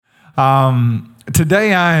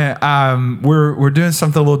Today, we're doing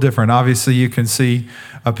something a little different. Obviously, you can see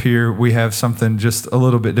up here we have something just a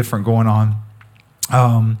little bit different going on.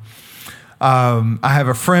 I have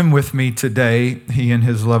a friend with me today, he and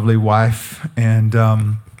his lovely wife, and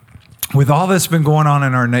with all that's been going on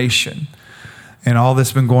in our nation and all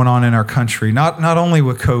that's been going on in our country, not only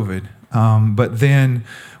with COVID, but then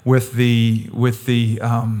with the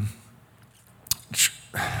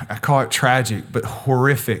I call it tragic but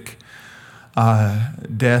horrific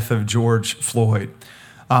death of George Floyd,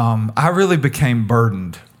 I really became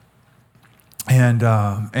burdened, and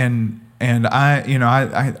I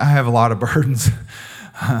have a lot of burdens,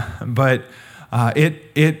 but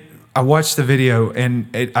I watched the video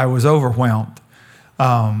and I was overwhelmed.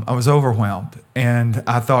 And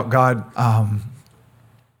I thought, God, I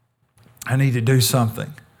need to do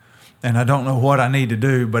something, and I don't know what I need to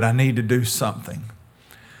do, but I need to do something.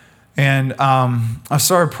 And I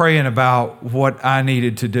started praying about what I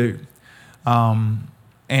needed to do. And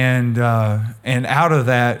out of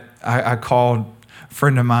that, I called a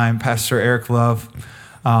friend of mine, Pastor Eric Love,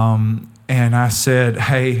 and I said,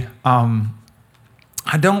 hey,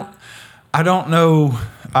 I don't know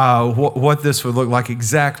what this would look like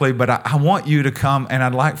exactly, but I want you to come, and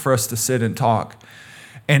I'd like for us to sit and talk.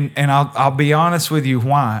 And I'll be honest with you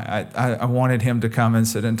why I wanted him to come and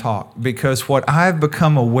sit and talk. Because what I've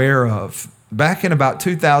become aware of, back in about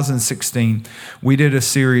 2016, we did a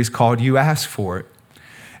series called You Asked For It.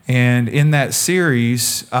 And in that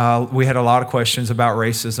series, we had a lot of questions about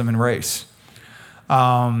racism and race.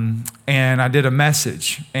 And I did a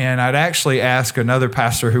message, and I'd actually asked another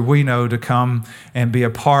pastor who we know to come and be a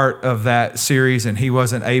part of that series, and he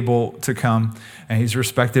wasn't able to come, and he's a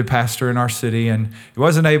respected pastor in our city, and he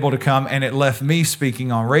wasn't able to come, and it left me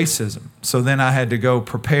speaking on racism. So then I had to go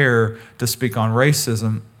prepare to speak on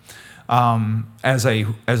racism as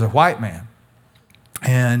a white man,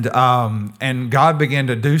 and God began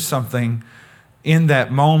to do something in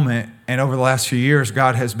that moment. And over the last few years,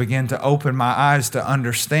 God has begun to open my eyes to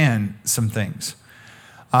understand some things.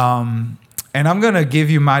 And I'm going to give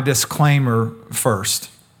you my disclaimer first.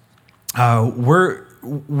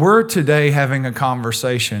 We're today having a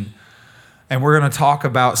conversation, and we're going to talk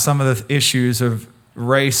about some of the issues of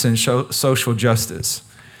race and social justice.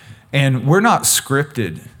 And we're not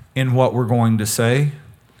scripted in what we're going to say.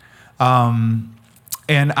 And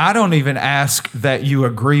I don't even ask that you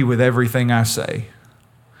agree with everything I say.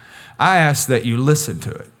 I ask that you listen to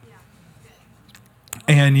it.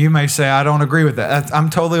 And you may say, I don't agree with that. I'm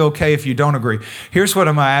totally okay if you don't agree. Here's what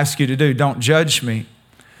I'm going to ask you to do. Don't judge me,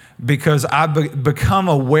 because I've become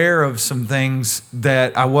aware of some things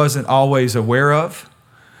that I wasn't always aware of,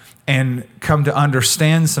 and come to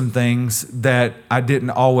understand some things that I didn't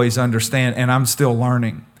always understand, and I'm still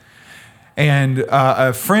learning. And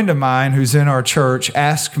a friend of mine who's in our church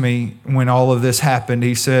asked me when all of this happened,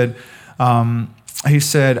 he said, I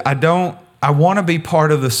want to be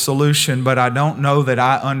part of the solution, but I don't know that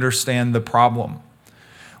I understand the problem.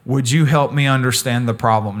 Would you help me understand the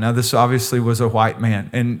problem? Now, this obviously was a white man.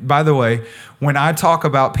 And by the way, when I talk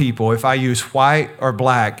about people, if I use white or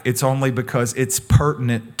black, it's only because it's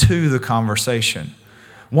pertinent to the conversation.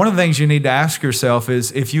 One of the things you need to ask yourself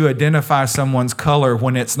is, if you identify someone's color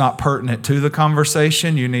when it's not pertinent to the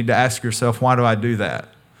conversation, you need to ask yourself, why do I do that?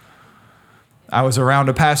 I was around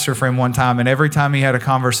a pastor friend one time, and every time he had a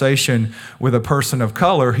conversation with a person of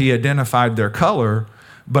color, he identified their color,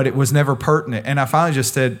 but it was never pertinent. And I finally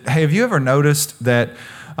just said, hey, have you ever noticed that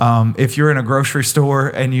if you're in a grocery store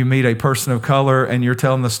and you meet a person of color and you're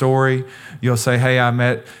telling the story, you'll say, hey, I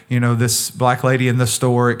met, this black lady in the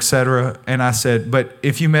store, et cetera. And I said, but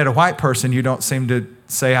if you met a white person, you don't seem to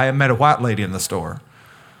say, I met a white lady in the store.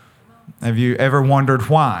 Have you ever wondered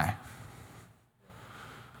why?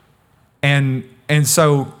 And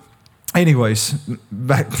so, anyways,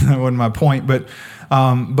 back that wasn't my point, but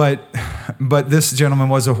this gentleman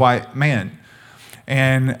was a white man,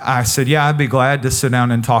 and I said, yeah, I'd be glad to sit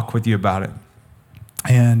down and talk with you about it.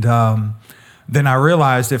 And then I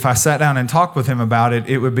realized if I sat down and talked with him about it,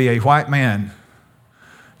 it would be a white man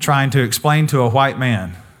trying to explain to a white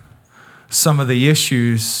man some of the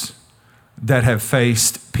issues that have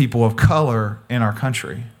faced people of color in our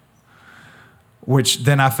country, which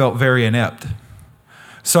then I felt very inept.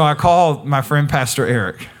 So I called my friend Pastor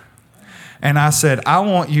Eric, and I said, I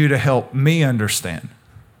want you to help me understand,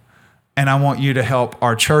 and I want you to help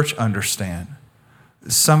our church understand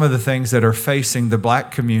some of the things that are facing the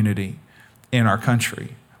black community in our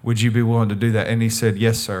country. Would you be willing to do that? And he said,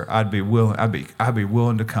 yes, sir. I'd be willing. I'd be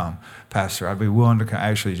willing to come, Pastor. I'd be willing to come.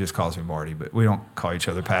 Actually, he just calls me Marty, but we don't call each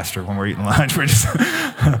other Pastor when we're eating lunch. We're just,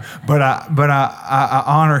 but I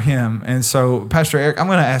honor him. And so, Pastor Eric, I'm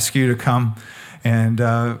going to ask you to come. And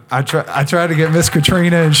I tried to get Miss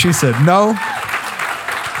Katrina, and she said no.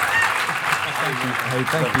 Hey,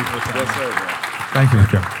 thank you for coming. Yes, sir. Thank you for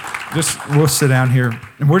coming. We'll sit down here,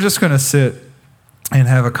 and we're just going to sit and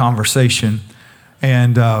have a conversation.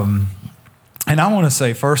 And I want to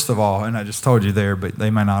say, first of all, and I just told you there, but they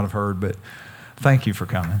may not have heard, but thank you for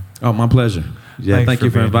coming. Oh, my pleasure. Yeah, thank you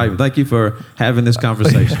for inviting me. Thank you for having this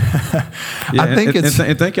conversation. I think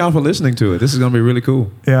and thank y'all for listening to it. This is going to be really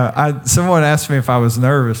cool. Yeah, someone asked me if I was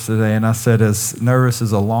nervous today, and I said as nervous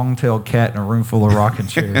as a long-tailed cat in a room full of rocking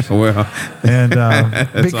chairs. Well, and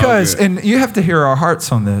because, and you have to hear our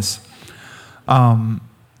hearts on this.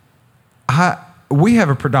 We have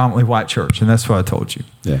a predominantly white church, and that's what I told you.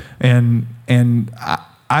 Yeah. And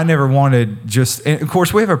I never wanted just, and of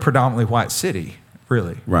course, we have a predominantly white city,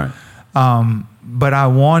 really. Right. But I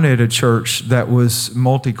wanted a church that was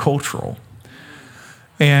multicultural.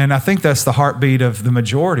 And I think that's the heartbeat of the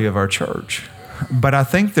majority of our church. But I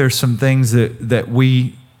think there's some things that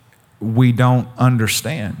we don't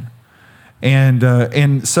understand.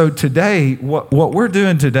 And so today, what we're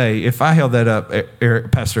doing today, if I held that up,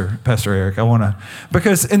 Eric, Pastor Eric, I want to,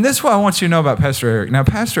 because, and this is what I want you to know about Pastor Eric. Now,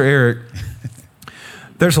 Pastor Eric,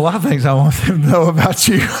 there's a lot of things I want them to know about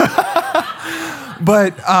you.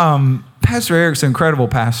 But Pastor Eric's an incredible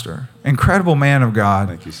pastor, incredible man of God.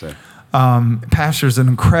 Thank you, sir. Pastors an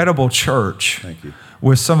incredible church. Thank you.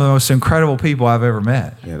 With some of the most incredible people I've ever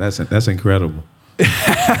met. Yeah, that's incredible.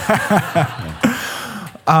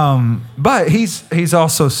 But he's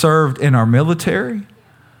also served in our military.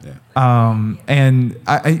 Yeah. And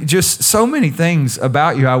I just so many things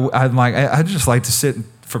about you. I'd just like to sit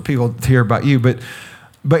for people to hear about you.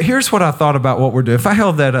 But here's what I thought about what we're doing. If I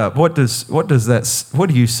held that up, what do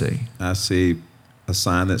you see? I see a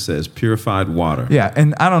sign that says purified water. Yeah,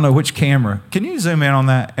 and I don't know which camera. Can you zoom in on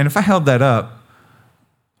that? And if I held that up,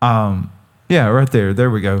 yeah, right there.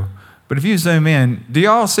 There we go. But if you zoom in, do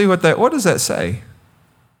y'all see what does that say?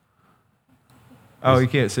 Oh, you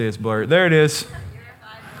can't see, it's blurred. There it is.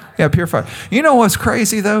 Yeah, purified. You know what's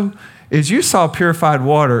crazy, though, is you saw purified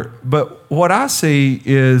water, but what I see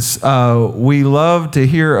is we love to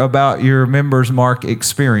hear about your Members Mark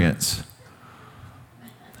experience.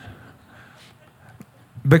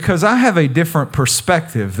 Because I have a different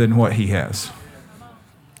perspective than what he has.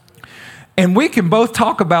 And we can both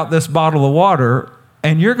talk about this bottle of water,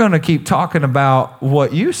 and you're going to keep talking about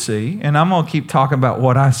what you see, and I'm going to keep talking about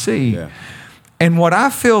what I see. Yeah. And what I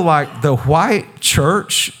feel like the white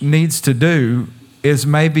church needs to do is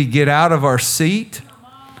maybe get out of our seat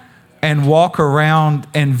and walk around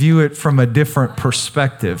and view it from a different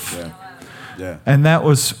perspective. Yeah. Yeah. And that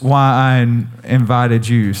was why I invited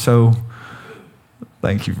you. So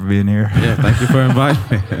thank you for being here. Yeah, thank you for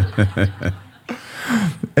inviting me.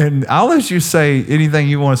 And I'll let you say anything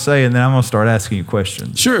you want to say, and then I'm going to start asking you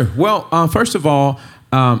questions. Sure. Well, first of all,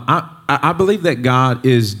 I believe that God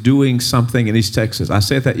is doing something in East Texas. I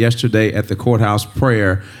said that yesterday at the courthouse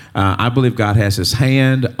prayer. I believe God has his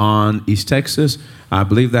hand on East Texas. I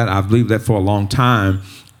believe that. I've believed that for a long time.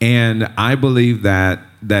 And I believe that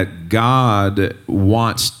God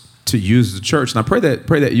wants to use the church. And I pray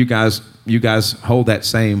that you guys hold that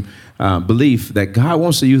same belief, that God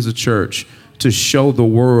wants to use the church to show the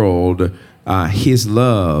world his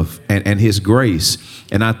love and his grace.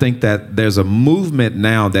 And I think that there's a movement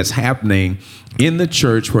now that's happening in the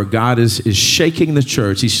church where God is shaking the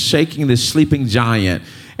church. He's shaking this sleeping giant.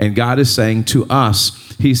 And God is saying to us,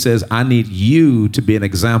 he says, I need you to be an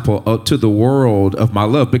example to the world of my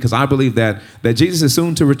love, because I believe that Jesus is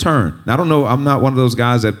soon to return. Now, I don't know, I'm not one of those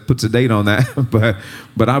guys that puts a date on that,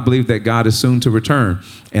 but I believe that God is soon to return.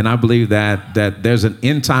 And I believe that there's an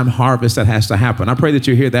end time harvest that has to happen. I pray that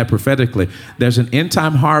you hear that prophetically. There's an end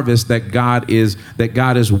time harvest that God is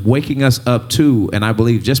waking us up to. And I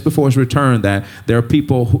believe just before his return that there are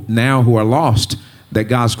people now who are lost, that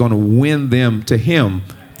God's going to win them to him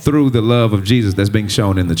through the love of Jesus that's being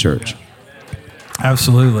shown in the church.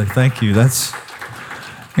 Absolutely. Thank you. That's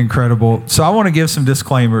incredible. So I want to give some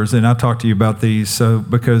disclaimers, and I'll talk to you about these. So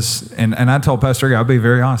because, and I told Pastor Eric, I'll be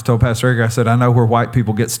very honest, told Pastor Eric, I said, I know where white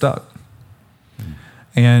people get stuck.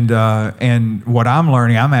 And what I'm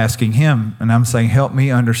learning, I'm asking him, and I'm saying, help me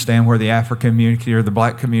understand where the African community or the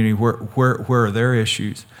black community, where are their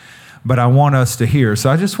issues. But I want us to hear. So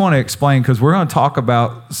I just want to explain, because we're going to talk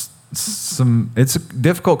about it's a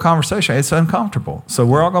difficult conversation. It's uncomfortable. So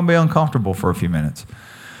we're all going to be uncomfortable for a few minutes.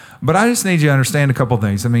 But I just need you to understand a couple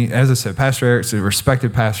things. I mean, as I said, Pastor Eric's a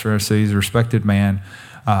respected pastor. He's a respected man.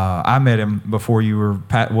 I met him before you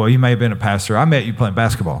were, you may have been a pastor. I met you playing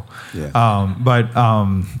basketball. Yeah. But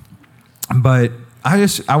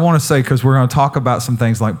I want to say, because we're going to talk about some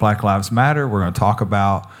things like Black Lives Matter. We're going to talk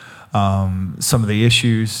about some of the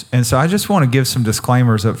issues. And so I just want to give some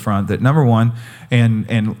disclaimers up front that, number one,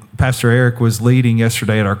 and Pastor Eric was leading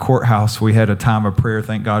yesterday at our courthouse. We had a time of prayer.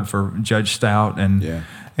 Thank God for Judge Stout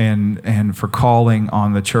and for calling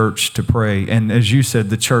on the church to pray. And as you said,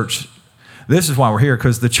 the church, this is why we're here,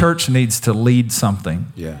 because the church needs to lead something.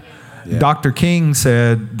 Yeah. Dr. King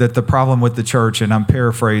said that the problem with the church, and I'm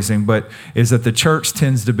paraphrasing, but is that the church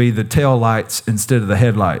tends to be the tail lights instead of the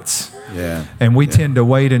headlights. Yeah. And we tend to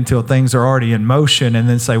wait until things are already in motion and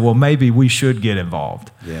then say, well, maybe we should get involved.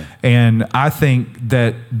 Yeah. And I think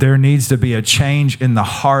that there needs to be a change in the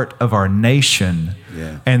heart of our nation.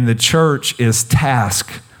 Yeah. And the church is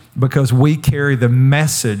tasked, because we carry the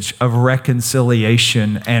message of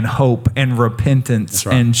reconciliation and hope and repentance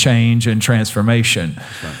and change and transformation.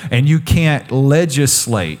 And you can't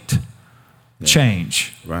legislate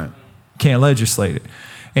change. Right. Can't legislate it.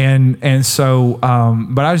 And so,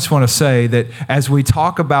 but I just want to say that as we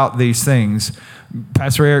talk about these things,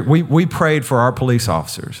 Pastor Eric, we prayed for our police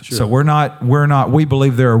officers. Sure. So we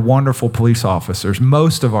believe there are wonderful police officers.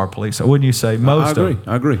 Most of our police, wouldn't you say? Most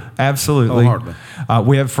I agree. Absolutely.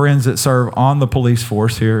 We have friends that serve on the police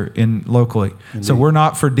force here locally. Indeed. So we're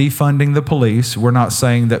not for defunding the police. We're not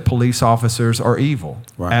saying that police officers are evil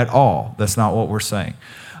at all. That's not what we're saying.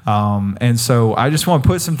 And so I just want to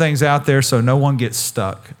put some things out there so no one gets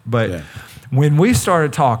stuck. But when we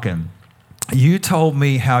started talking, you told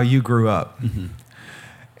me how you grew up. Mm-hmm.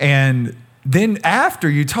 And then after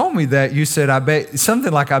you told me that, you said, I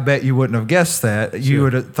bet you wouldn't have guessed that. Sure. You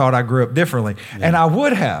would have thought I grew up differently. Yeah. And I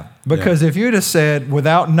would have, because if you'd have said,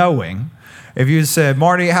 without knowing, if you said,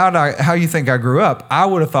 Marty, how you think I grew up? I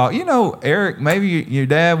would have thought, Eric, maybe your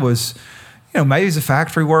dad was, maybe he's a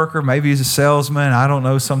factory worker, maybe he's a salesman, I don't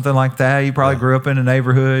know, something like that. You probably grew up in a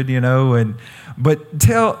neighborhood, but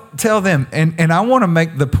tell them, and I want to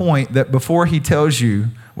make the point that before he tells you,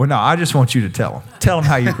 well, no, I just want you to tell him. Tell him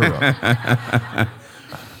how you grew up.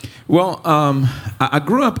 Well, I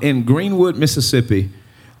grew up in Greenwood, Mississippi,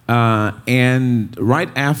 and right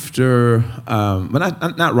after,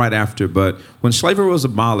 not right after, but when slavery was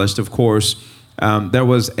abolished, of course, there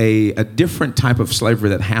was a different type of slavery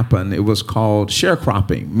that happened. It was called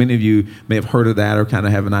sharecropping. Many of you may have heard of that or kind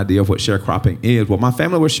of have an idea of what sharecropping is. Well, my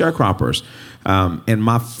family was sharecroppers, and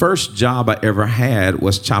my first job I ever had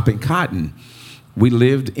was chopping cotton. We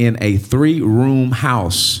lived in a three-room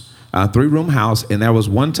house, and there was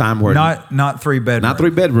one time where... Not three-bedroom. Not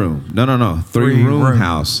three-bedroom. No. Three-room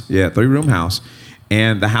house. Yeah, three-room house.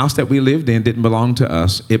 And the house that we lived in didn't belong to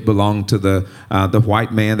us. It belonged to the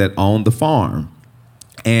white man that owned the farm.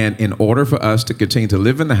 And in order for us to continue to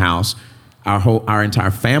live in the house, our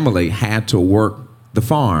entire family had to work the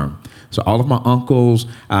farm. So all of my uncles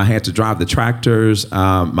had to drive the tractors.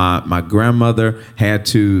 My grandmother had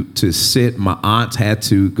to sit. My aunts had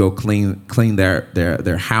to go clean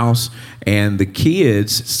their house. And the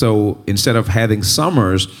kids, so instead of having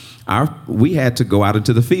summers, we had to go out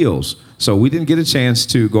into the fields. So we didn't get a chance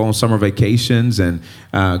to go on summer vacations and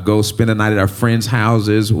go spend a night at our friends'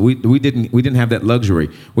 houses. We didn't have that luxury.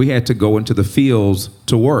 We had to go into the fields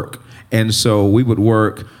to work. And so we would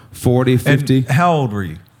work 40, 50. And how old were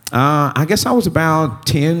you? I guess I was about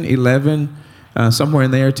 10, 11, somewhere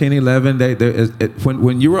in there, 10, 11.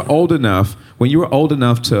 When you were old enough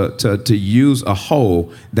to use a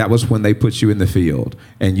hoe, that was when they put you in the field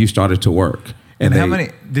and you started to work.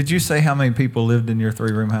 And did you say how many people lived in your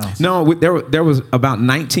three-room house? No, there was about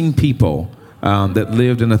 19 people that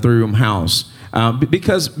lived in a three-room house.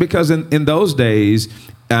 Because in those days,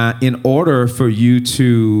 in order for you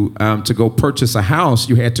to go purchase a house,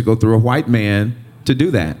 you had to go through a white man to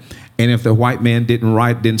do that. And if the white man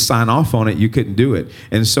didn't sign off on it, you couldn't do it.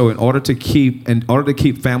 And so in order to keep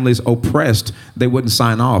families oppressed, they wouldn't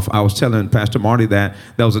sign off. I was telling Pastor Marty that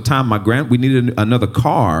there was a time we needed another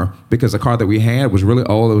car because the car that we had was really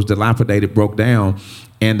old. It was dilapidated, broke down.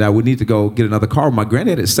 And we need to go get another car. My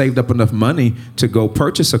granddad had saved up enough money to go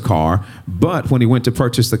purchase a car, but when he went to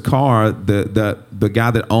purchase the car, the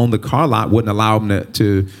guy that owned the car lot wouldn't allow him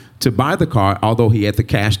to buy the car, although he had the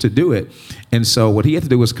cash to do it. And so what he had to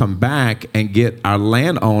do was come back and get our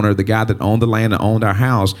landowner, the guy that owned the land and owned our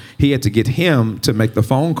house, he had to get him to make the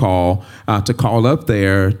phone call to call up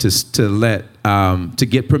there to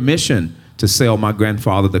get permission to sell my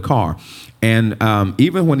grandfather the car. And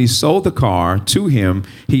even when he sold the car to him,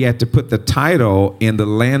 he had to put the title in the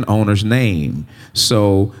landowner's name,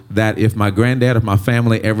 so that if my granddad or my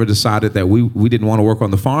family ever decided that we didn't want to work on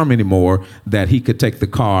the farm anymore, that he could take the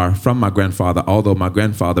car from my grandfather, although my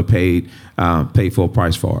grandfather paid full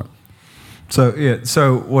price for it.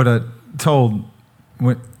 So what I told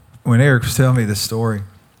when Eric was telling me this story,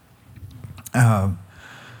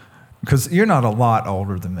 because you're not a lot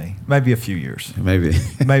older than me, maybe a few years. Maybe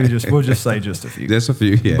we'll just say just a few. Just a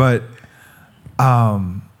few, yeah. But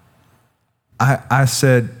I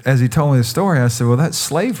said, as he told me the story, I said, well, that's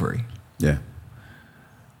slavery. Yeah.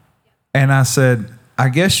 And I said, I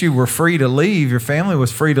guess you were free to leave. Your family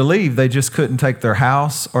was free to leave. They just couldn't take their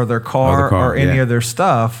house or their car or any of their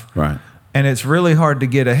stuff. Right. And it's really hard to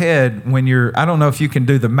get ahead when I don't know if you can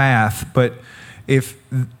do the math, but if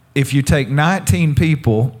you take 19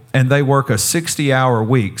 people and they work a 60-hour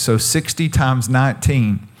week, so 60 times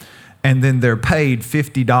 19, and then they're paid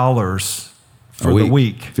 $50 for the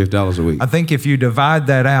week. $50 a week. I think if you divide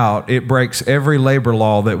that out, it breaks every labor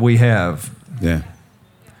law that we have. Yeah.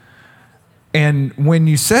 And when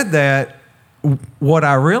you said that, what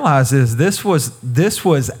I realized is this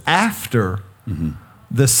was after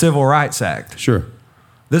the Civil Rights Act. Sure.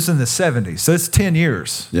 This is in the 70s, so it's 10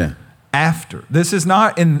 years. Yeah. After. This is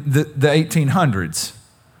not in the 1800s.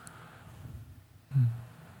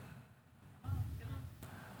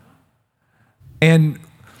 And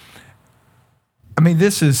I mean,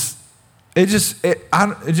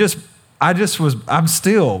 I'm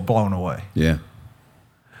still blown away. Yeah.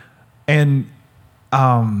 And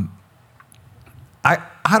I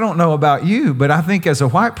don't know about you, but I think as a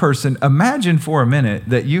white person, imagine for a minute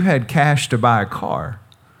that you had cash to buy a car.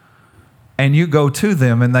 And you go to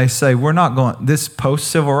them and they say, we're not going, this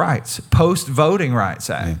post-Civil Rights, post-Voting Rights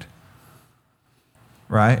Act,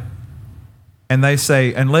 right? And they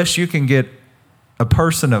say, unless you can get a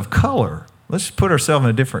person of color, let's put ourselves in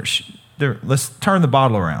a different, let's turn the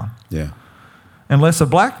bottle around. Yeah. Unless a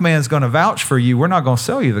black man's going to vouch for you, we're not going to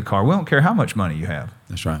sell you the car. We don't care how much money you have.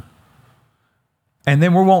 That's right. And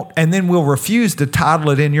then we'll refuse to title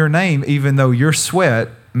it in your name, even though your sweat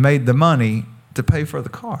made the money to pay for the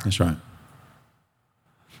car. That's right.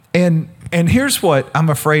 And here's what I'm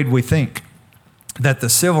afraid we think, that the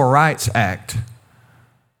Civil Rights Act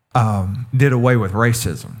did away with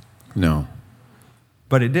racism. No.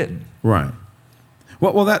 But it didn't. Right.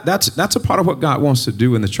 Well, that's a part of what God wants to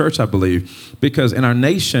do in the church, I believe, because in our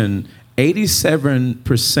nation,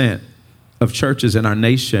 87% of churches in our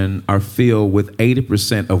nation are filled with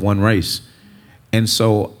 80% of one race. And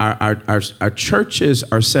so our churches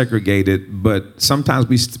are segregated, but sometimes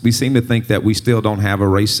we seem to think that we still don't have a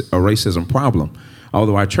racism problem,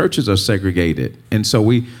 although our churches are segregated. And so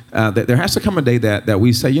there has to come a day that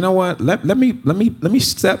we say, you know what, let me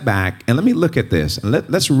step back and let me look at this and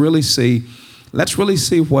let's really see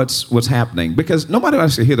what's happening, because nobody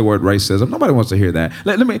wants to hear the word racism. Nobody wants to hear that.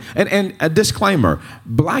 And a disclaimer: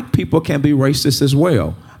 black people can be racist as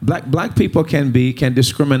well. Black people can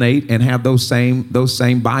discriminate and have those same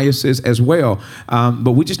biases as well.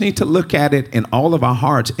 But we just need to look at it in all of our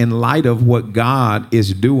hearts in light of what God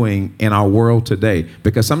is doing in our world today.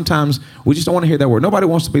 Because sometimes we just don't want to hear that word. Nobody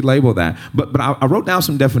wants to be labeled that. But I wrote down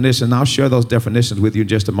some definitions, and I'll share those definitions with you in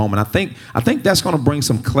just a moment. I think that's going to bring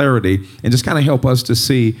some clarity and just kind of help us to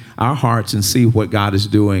see our hearts and see what God is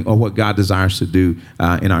doing or what God desires to do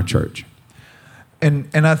in our church. And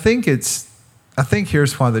I think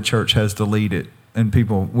here's why the church has to lead it. And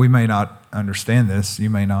people, we may not understand this, you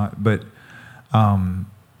may not, but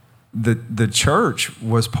the church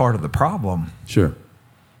was part of the problem. Sure.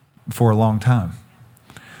 For a long time.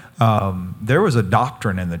 There was a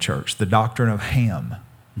doctrine in the church, the doctrine of Ham,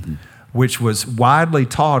 which was widely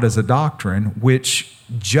taught as a doctrine which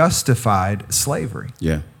justified slavery.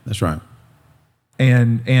 Yeah, that's right.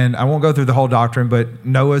 And I won't go through the whole doctrine, but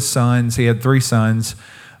Noah's sons, he had 3 sons.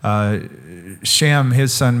 Shem,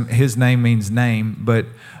 his son, his name means name, but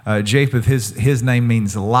Japheth, his name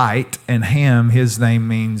means light, and Ham, his name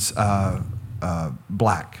means black.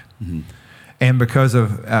 Mm-hmm. And because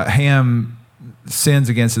of Ham sins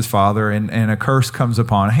against his father, and a curse comes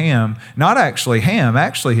upon Ham, not actually Ham,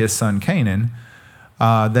 actually his son Canaan,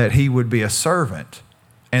 that he would be a servant.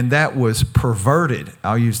 And that was perverted,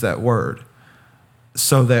 I'll use that word,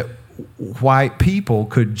 so that white people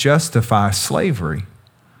could justify slavery.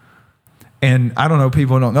 And I don't know,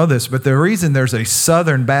 people don't know this, but the reason there's a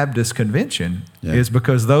Southern Baptist convention is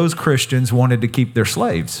because those Christians wanted to keep their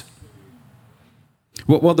slaves.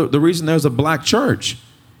 Well, the reason there's a black church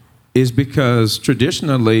is because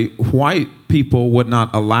traditionally white people would not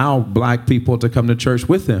allow black people to come to church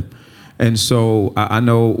with them. And so I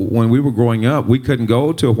know when we were growing up, we couldn't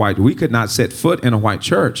go to we could not set foot in a white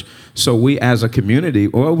church. So we as a community,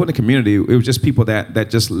 well, it wasn't a community, it was just people that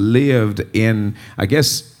just lived in, I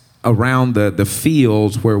guess, around the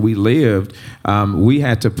fields where we lived. We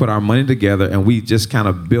had to put our money together, and we just kind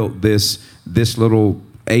of built this little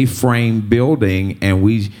A-frame building, and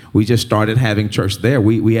we just started having church there.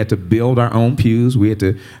 We had to build our own pews. We had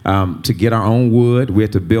to get our own wood. We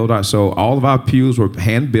had to build so all of our pews were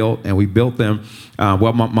hand built, and we built them.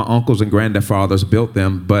 My uncles and grandfathers built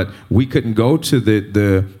them, but we couldn't go to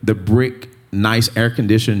the brick, nice air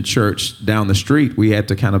conditioned church down the street. We had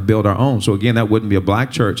to kind of build our own. So again, that wouldn't be a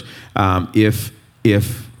black church if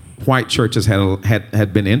white churches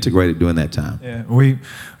had been integrated during that time. Yeah, we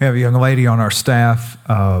have a young lady on our staff,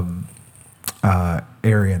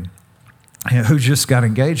 Arian, who just got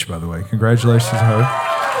engaged, by the way. Congratulations to her.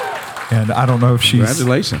 And I don't know if she's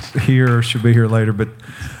here or she'll be here later, but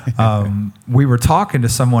we were talking to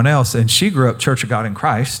someone else, and she grew up Church of God in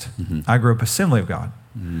Christ. Mm-hmm. I grew up Assembly of God.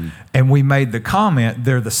 Mm-hmm. And we made the comment,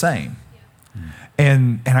 they're the same.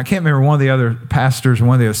 And I can't remember, one of the other pastors and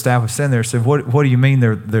one of the staff was sitting there and said, what do you mean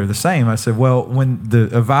they're the same? I said, well, when the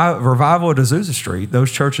revival at Azusa Street,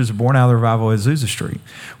 those churches were born out of the revival at Azusa Street,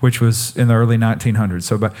 which was in the early 1900s,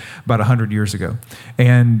 so about 100 years ago.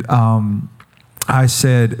 And I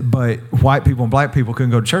said, but white people and black people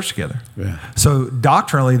couldn't go to church together. Yeah. So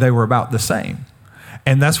doctrinally, they were about the same.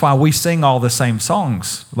 And that's why we sing all the same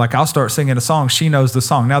songs. Like I'll start singing a song, she knows the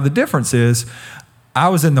song. Now the difference is, I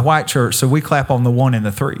was in the white church, so we clap on the 1 and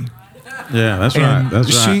the 3. Yeah, that's right.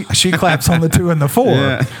 That's right. She claps on the 2 and the 4.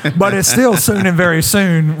 Yeah. But it's still soon and very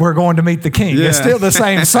soon we're going to meet the King. Yeah. It's still the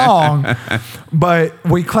same song, but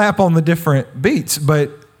we clap on the different beats.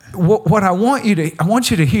 But what I want you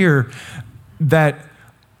to hear that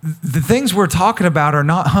the things we're talking about are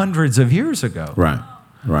not hundreds of years ago. Right.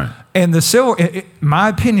 Right. And my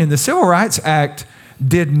opinion, the Civil Rights Act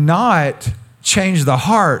did not change the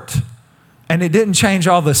heart. And it didn't change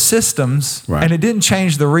all the systems, right. And it didn't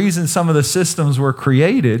change the reason some of the systems were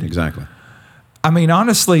created. Exactly. I mean,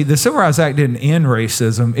 honestly, the Civil Rights Act didn't end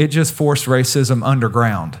racism. It just forced racism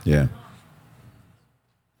underground. Yeah.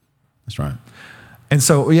 That's right. And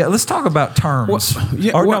so, yeah, let's talk about terms.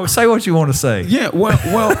 No, say what you want to say. Yeah,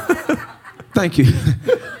 well thank you.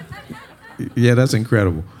 Yeah, that's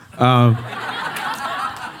incredible.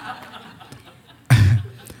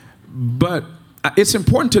 But it's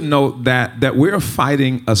important to note that we're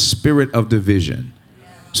fighting a spirit of division.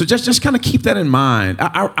 So just kind of keep that in mind.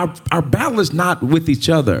 Our battle is not with each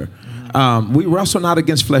other. We wrestle not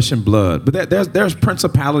against flesh and blood, but there's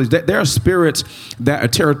principalities. There are spirits that are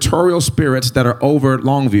territorial spirits that are over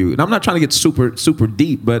Longview. And I'm not trying to get super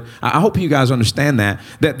deep, but I hope you guys understand that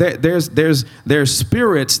there's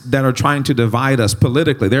spirits that are trying to divide us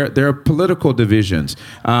politically. There are political divisions.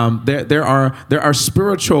 There are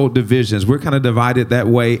spiritual divisions. We're kind of divided that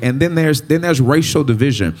way, and then there's racial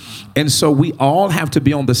division. And so we all have to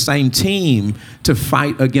be on the same team to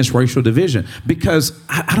fight against racial division, because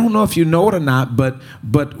I don't know if you know it or not, but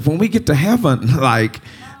when we get to heaven, like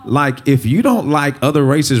if you don't like other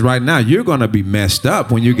races right now, you're going to be messed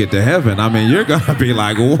up when you get to heaven. I mean, you're going to be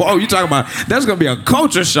like, whoa, you talking about, that's going to be a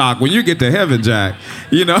culture shock when you get to heaven, Jack,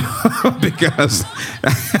 because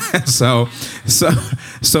so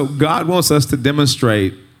God wants us to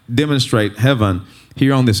demonstrate heaven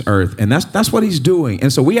here on this earth, and that's what he's doing.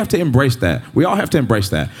 And so we have to embrace that. We all have to embrace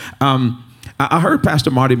that. I heard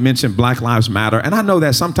Pastor Marty mention Black Lives Matter, and I know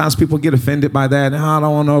that sometimes people get offended by that. And I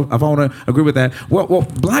don't know if I want to agree with that. Well,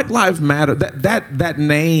 Black Lives Matter, that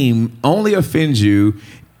name only offends you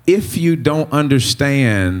if you don't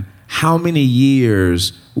understand how many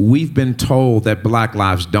years we've been told that Black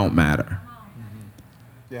lives don't matter.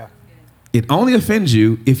 Yeah. It only offends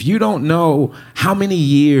you if you don't know how many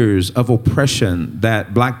years of oppression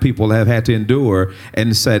that black people have had to endure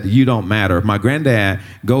and said, you don't matter. My granddad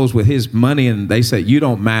goes with his money and they say, you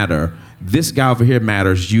don't matter. This guy over here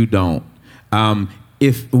matters, you don't.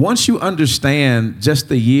 If once you understand just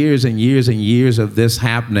the years and years and years of this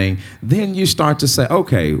happening, then you start to say,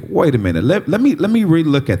 okay, wait a minute. Let me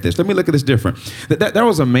relook at this. Let me look at this different. There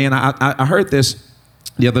was a man, I heard this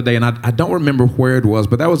the other day, and I don't remember where it was,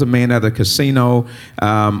 but that was a man at a casino,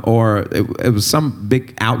 or it was some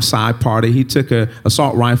big outside party. He took a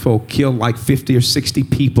assault rifle, killed like 50 or 60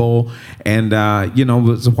 people, and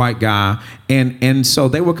was a white guy. And so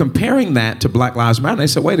they were comparing that to Black Lives Matter. They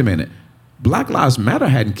said, wait a minute, Black Lives Matter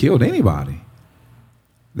hadn't killed anybody.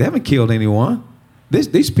 They haven't killed anyone.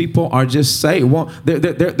 These people are just saying, well,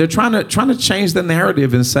 they're trying to change the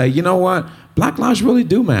narrative and say, you know what, Black lives really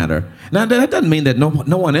do matter. Now that doesn't mean that no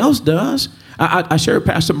one else does. I share with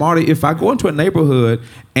Pastor Marty, if I go into a neighborhood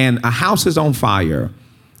and a house is on fire,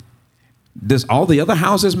 does all the other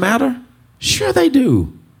houses matter? Sure they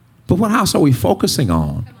do. But what house are we focusing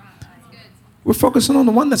on? We're focusing on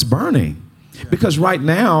the one that's burning, because right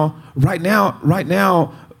now,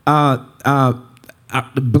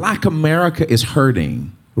 Black America is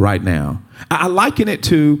hurting right now. I liken it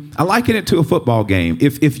to a football game.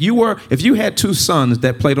 If you had two sons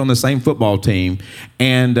that played on the same football team,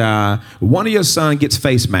 and one of your son gets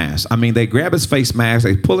face mask. I mean, they grab his face mask,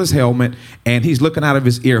 they pull his helmet, and he's looking out of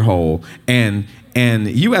his ear hole. And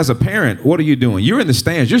you as a parent, what are you doing? You're in the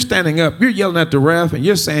stands. You're standing up. You're yelling at the ref, and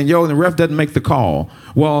you're saying, "Yo," and the ref doesn't make the call.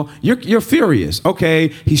 Well, you're furious. Okay,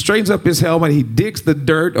 he straightens up his helmet. He digs the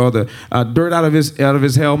dirt or the dirt out of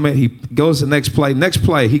his helmet. He goes to the next play. Next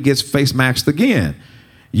play, he gets face maxed again.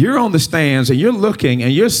 You're on the stands, and you're looking,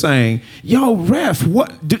 and you're saying, "Yo, ref,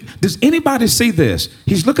 does anybody see this?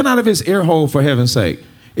 He's looking out of his ear hole, for heaven's sake.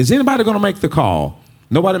 Is anybody going to make the call?"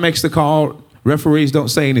 Nobody makes the call. Referees don't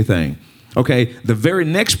say anything. Okay, the very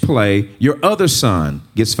next play, your other son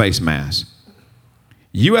gets face masked.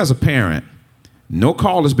 You as a parent, no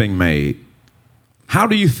call is being made. How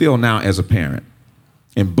do you feel now as a parent?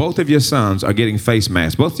 And both of your sons are getting face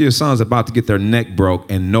masked. Both of your sons are about to get their neck broke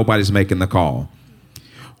and nobody's making the call.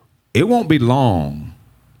 It won't be long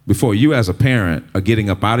before you as a parent are getting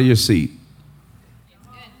up out of your seat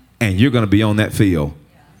and you're going to be on that field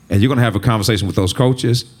and you're going to have a conversation with those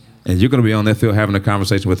coaches. And you're going to be on that field having a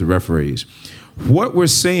conversation with the referees. What we're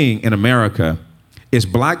seeing in America is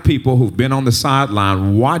Black people who've been on the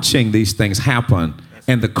sideline watching these things happen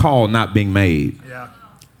and the call not being made. Yeah.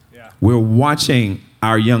 We're watching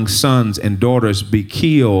our young sons and daughters be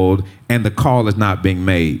killed and the call is not being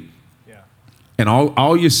made. Yeah. And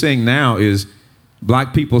all you're seeing now is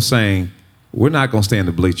Black people saying, we're not going to stay in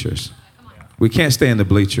the bleachers. We can't stay in the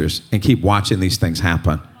bleachers and keep watching these things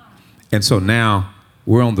happen. And so now,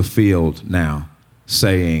 we're on the field now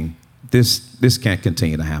saying this can't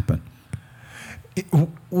continue to happen.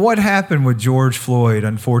 What happened with George Floyd,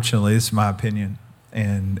 unfortunately, this is my opinion,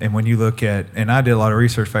 and when you look at, and I did a lot of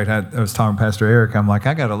research, in fact, I was talking to Pastor Eric, I'm like,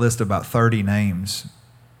 I got a list of about 30 names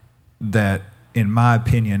that, in my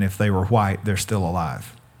opinion, if they were white, they're still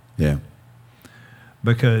alive. Yeah.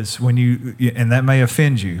 Because when and that may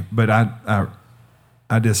offend you, but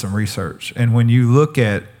I did some research, and when you look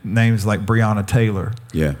at names like Breonna Taylor,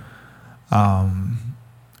 yeah,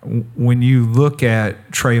 when you look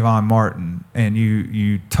at Trayvon Martin, and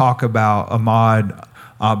you talk about Ahmaud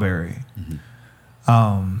Arbery,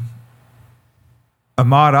 Ahmaud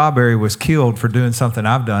Arbery was killed for doing something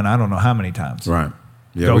I've done I don't know how many times. Right.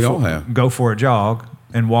 Yeah, we all have. Go for a jog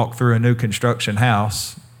and walk through a new construction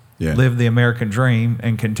house, live the American dream,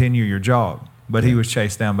 and continue your jog. But he was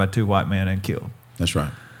chased down by two white men and killed. That's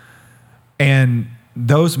right. And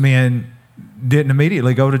those men didn't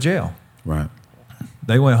immediately go to jail. Right.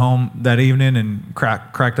 They went home that evening and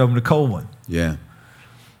cracked open a cold one. Yeah.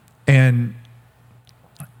 And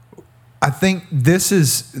I think this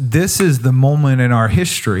is the moment in our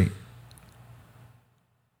history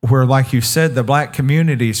where, like you said, the Black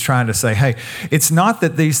community is trying to say, hey, it's not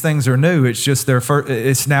that these things are new. It's just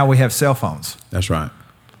it's now we have cell phones. That's right.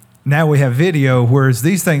 Now we have video, whereas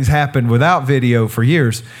these things happened without video for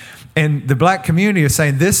years. And the Black community is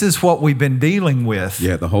saying, this is what we've been dealing with.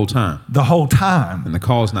 Yeah, the whole time. The whole time. And the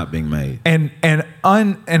call's not being made. And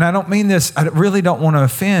I don't mean this, I really don't want to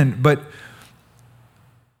offend, but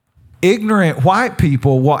ignorant white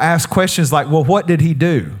people will ask questions like, well, what did he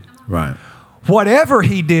do? Right. Whatever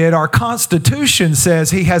he did, our Constitution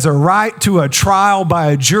says he has a right to a trial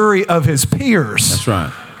by a jury of his peers. That's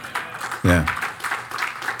right. Yeah.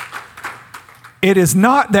 It is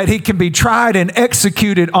not that he can be tried and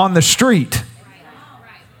executed on the street.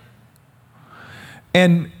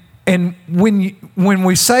 And when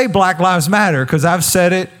we say Black Lives Matter, because I've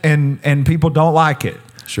said it and people don't like it.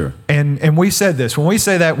 Sure. And we said this. When we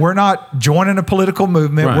say that, we're not joining a political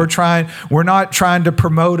movement. Right. We're not trying to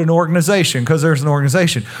promote an organization because there's an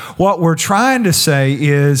organization. What we're trying to say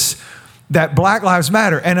is that Black Lives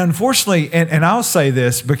Matter. And unfortunately, and I'll say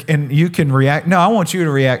this, and you can react. No, I want you to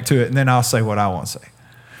react to it, and then I'll say what I want to say.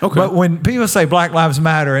 Okay. But when people say Black Lives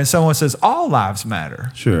Matter and someone says all lives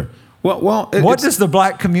matter. Sure. Well, what does the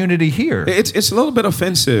Black community hear? It's a little bit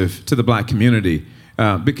offensive to the Black community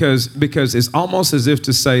because it's almost as if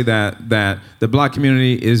to say that the Black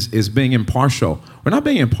community is being impartial. We're not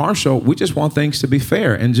being impartial. We just want things to be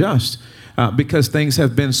fair and just. because things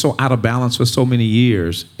have been so out of balance for so many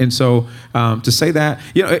years. And so to say that,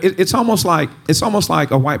 it's almost like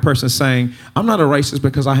a white person saying, I'm not a racist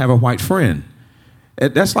because I have a white friend.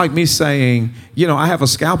 That's like me saying, I have a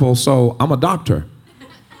scalpel, so I'm a doctor.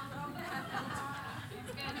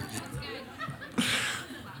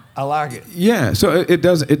 I like it. Yeah, so it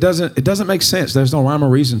doesn't make sense. There's no rhyme or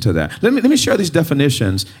reason to that. Let me share these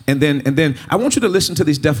definitions, and then I want you to listen to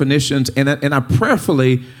these definitions, and I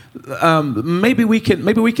prayerfully maybe we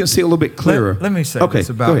can see a little bit clearer. Let me say this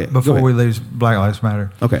about before we leave Black Lives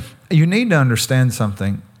Matter. Okay, you need to understand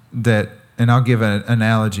something and I'll give an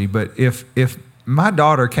analogy. But if my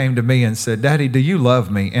daughter came to me and said, "Daddy, do you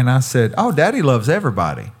love me?" and I said, "Oh, Daddy loves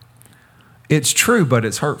everybody," it's true, but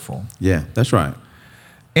it's hurtful. Yeah, that's right.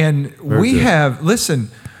 And listen,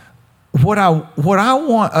 what I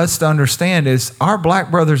want us to understand is our black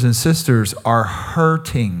brothers and sisters are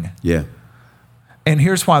hurting. Yeah. And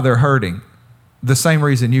here's why they're hurting. The same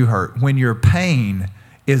reason you hurt. When your pain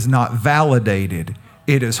is not validated,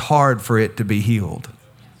 it is hard for it to be healed.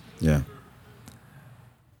 Yeah.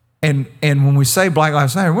 And when we say Black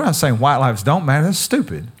Lives Matter, we're not saying white lives don't matter. That's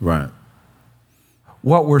stupid. Right.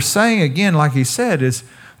 What we're saying, again, like he said, is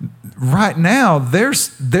right now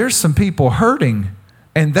there's some people hurting.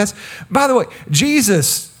 And that's, by the way,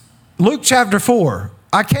 Jesus, Luke chapter 4,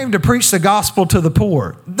 I came to preach the gospel to the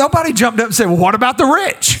poor. Nobody jumped up and said, well, what about the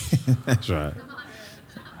rich? That's right.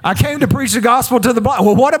 I came to preach the gospel to the blind.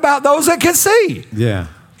 Well, what about those that can see? Yeah.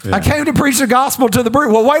 I came to preach the gospel to the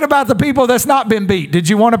bruised. Well, what about the people that's not been beat? Did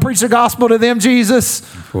you want to preach the gospel to them, Jesus?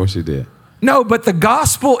 Of course you did. No, but the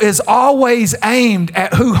gospel is always aimed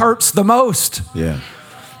at who hurts the most. Yeah.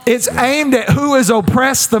 It's aimed at who is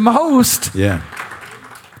oppressed the most. Yeah.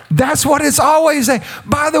 That's what it's always aimed.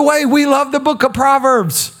 By the way, we love the book of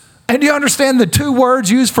Proverbs. And do you understand the two words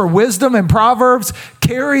used for wisdom in Proverbs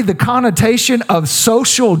carry the connotation of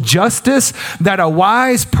social justice, that a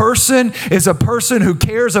wise person is a person who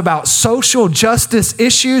cares about social justice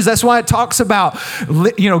issues. That's why it talks about,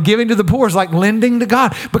 giving to the poor is like lending to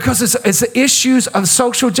God, because it's issues of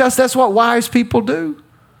social justice. That's what wise people do.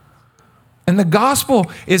 And the gospel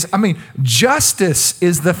is, justice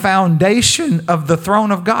is the foundation of the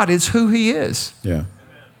throne of God. It's who he is. Yeah.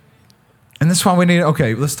 And that's why we need,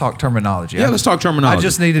 let's talk terminology. Yeah, let's talk terminology. I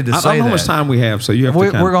just needed to say that. I don't know how much time we have, so you have to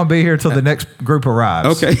We're going to be here till the next group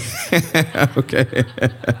arrives. Okay. Okay.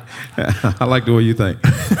 I like the way you think.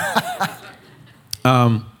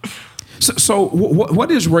 So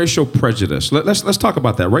what is racial prejudice? Let's talk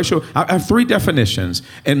about that. I have three definitions,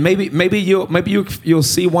 and maybe you'll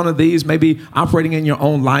see one of these maybe operating in your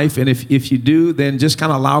own life, and if you do, then just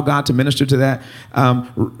kind of allow God to minister to that.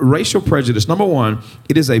 Racial prejudice. Number one,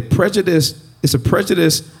 it is a prejudice. It's a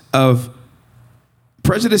prejudice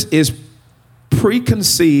is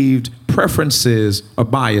preconceived preferences or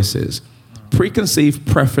biases. Preconceived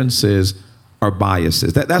preferences or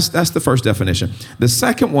biases. That's the first definition. The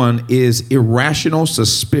second one is irrational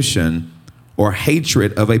suspicion or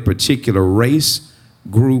hatred of a particular race,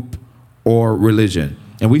 group, or religion.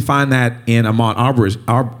 And we find that in Ahmaud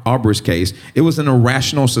Arbery's case. It was an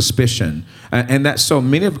irrational suspicion. And that so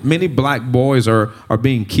many black boys are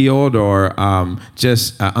being killed or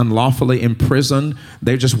just unlawfully imprisoned.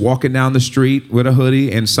 They're just walking down the street with a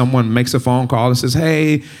hoodie, and someone makes a phone call and says,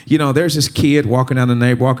 hey, there's this kid walking down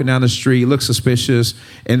the street, looks suspicious.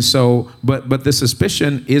 And so, but the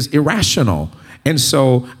suspicion is irrational. And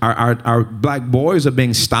so our black boys are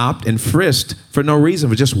being stopped and frisked for no reason,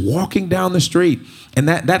 for just walking down the street. And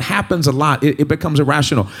that happens a lot. It becomes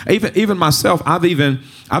irrational. Even myself, I've even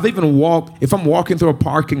walked, if I'm walking through a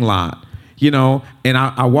parking lot, and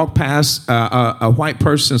I walk past a white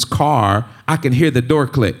person's car, I can hear the door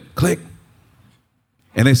click.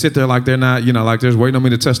 And they sit there like they're not, like they're waiting on me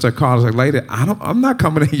to touch their car. I was like, lady, I'm not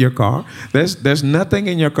coming in your car. There's nothing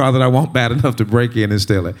in your car that I want bad enough to break in and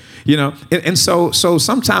steal it. And so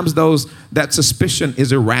sometimes that suspicion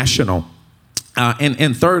is irrational.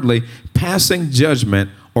 And thirdly, passing judgment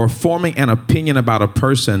or forming an opinion about a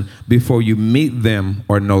person before you meet them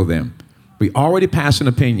or know them. We already pass an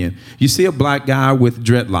opinion. You see a black guy with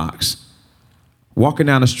dreadlocks walking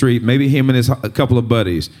down the street, maybe him and a couple of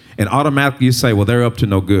buddies, and automatically you say, well, they're up to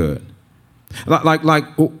no good.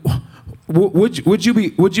 Would you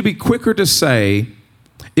be quicker to say,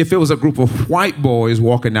 if it was a group of white boys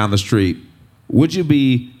walking down the street, would you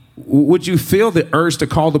feel the urge to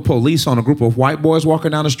call the police on a group of white boys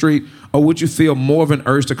walking down the street, or would you feel more of an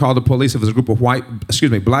urge to call the police if it was a group of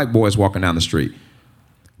black boys walking down the street?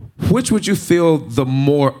 Which would you feel the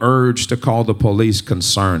more urge to call the police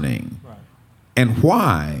concerning? Right. And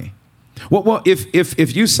why? Well,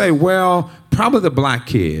 if you say, well, probably the black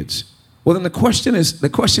kids, Well, then the question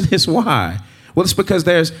is why? Well, it's because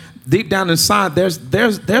there's deep down inside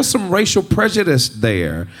there's some racial prejudice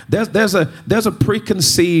there. There's a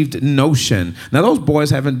preconceived notion. Now those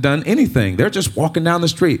boys haven't done anything. They're just walking down the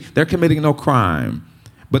street. They're committing no crime.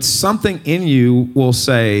 But something in you will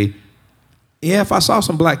say, yeah, if I saw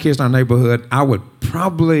some black kids in our neighborhood, I'd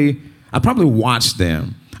probably watch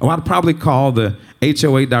them. Or I'd probably call the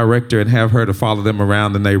HOA director and have her to follow them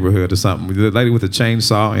around the neighborhood or something. The lady with the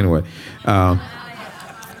chainsaw, anyway.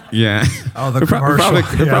 Yeah. Oh, the commercial.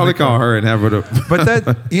 They'll probably call her and have her to. But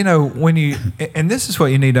that, when you, and this is what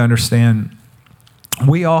you need to understand,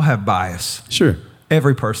 we all have bias. Sure.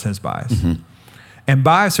 Every person has bias. Mm-hmm. And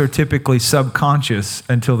bias are typically subconscious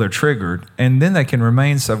until they're triggered, and then they can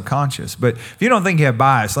remain subconscious. But if you don't think you have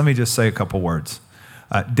bias, let me just say a couple words.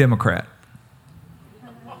 Democrat.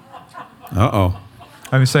 Uh-oh.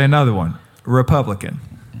 Let me say another one. Republican.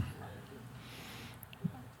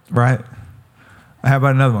 Right? How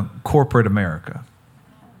about another one? Corporate America.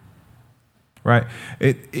 Right?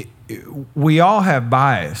 We all have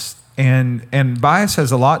bias, and bias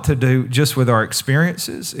has a lot to do just with our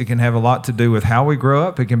experiences. It can have a lot to do with how we grow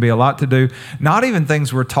up. It can be a lot to do, not even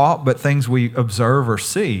things we're taught, but things we observe or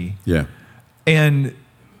see. Yeah. And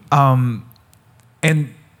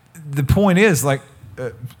the point is, like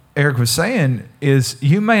Eric was saying, is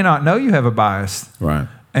you may not know you have a bias right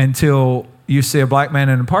until you see a black man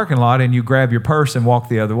in a parking lot and you grab your purse and walk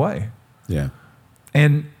the other way. Yeah.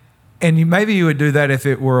 And maybe you would do that if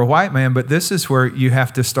it were a white man, but this is where you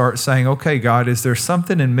have to start saying, okay, God, is there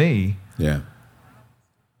something in me? Yeah.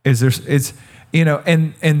 And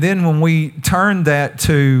then when we turn that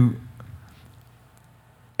to,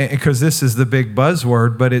 because this is the big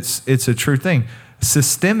buzzword, but it's a true thing,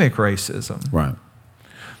 systemic racism. Right.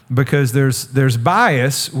 Because there's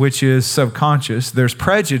bias, which is subconscious. There's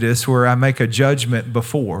prejudice, where I make a judgment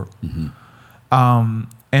before. Mm-hmm.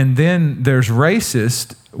 And then there's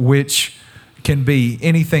racist, which can be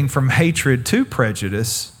anything from hatred to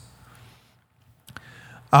prejudice.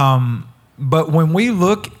 But when we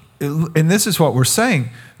look, and this is what we're saying,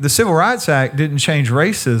 the Civil Rights Act didn't change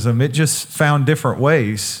racism. It just found different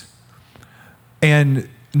ways. And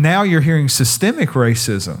now you're hearing systemic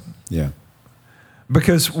racism. Yeah.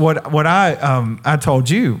 Because what I told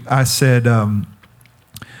you, I said,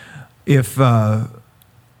 if I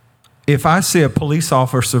see a police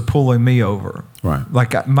officer pulling me over, right,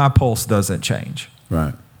 like my pulse doesn't change.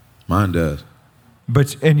 Right, mine does.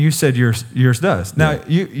 And you said yours does. Now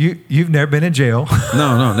you've never been in jail.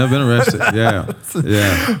 No, never been arrested. Yeah.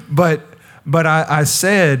 But I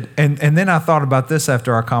said, and then I thought about this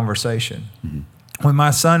after our conversation. Mm-hmm. When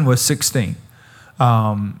my son was 16.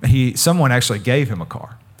 Someone actually gave him a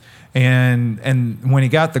car. And when he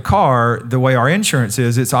got the car, the way our insurance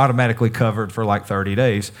is, it's automatically covered for like 30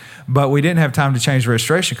 days. But we didn't have time to change the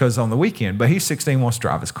registration because it's on the weekend. But he's 16, wants to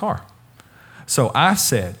drive his car. So I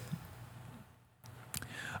said,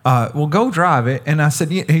 well, go drive it. And I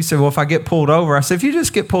said, he said, well, if I get pulled over, I said, if you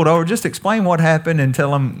just get pulled over, just explain what happened and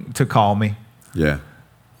tell them to call me. Yeah.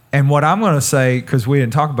 And what I'm going to say, because we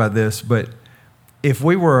didn't talk about this, but if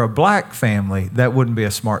we were a black family, that wouldn't be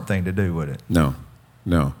a smart thing to do, would it? No.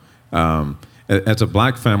 As a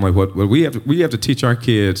black family, what we have to teach our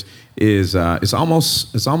kids is it's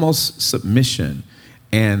almost submission,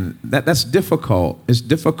 and that's difficult. It's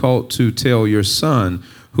difficult to tell your son,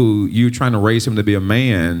 who you're trying to raise him to be a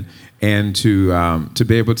man, and to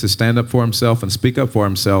be able to stand up for himself and speak up for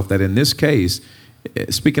himself, that in this case,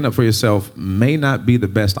 speaking up for yourself may not be the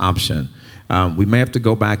best option. We may have to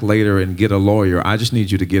go back later and get a lawyer. I just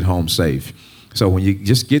need you to get home safe. So when you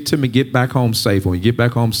just get back home safe. When you get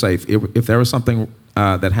back home safe, if there was something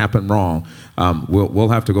that happened wrong, we'll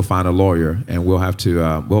have to go find a lawyer, and we'll have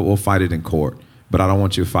to we'll fight it in court. But I don't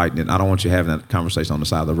want you fighting it. I don't want you having that conversation on the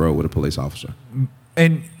side of the road with a police officer.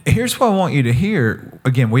 And here's what I want you to hear.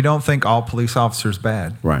 Again, we don't think all police officers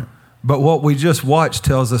bad. Right. But what we just watched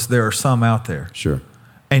tells us there are some out there. Sure.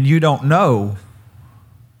 And you don't know.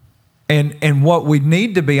 And what we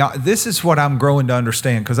need to be, this is what I'm growing to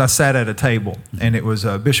understand, because I sat at a table, and it was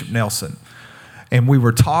Bishop Nelson, and we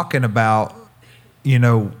were talking about,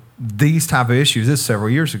 these type of issues. This is several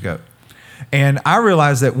years ago. And I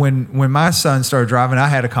realized that when my son started driving, I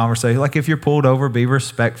had a conversation, like, if you're pulled over, be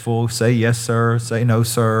respectful, say yes, sir, say no,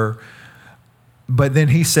 sir. But then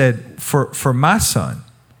he said, for my son,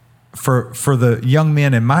 for the young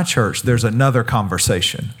men in my church, there's another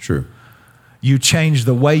conversation. True. You change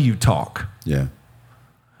the way you talk. Yeah.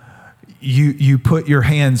 You put your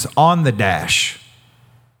hands on the dash.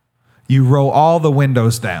 You roll all the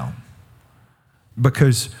windows down.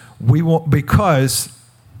 Because the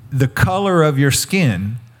color of your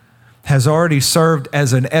skin has already served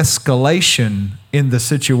as an escalation in the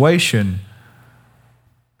situation.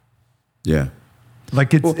 Yeah.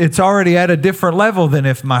 Like it's already at a different level than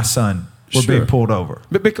if my son were being pulled over.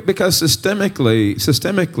 But because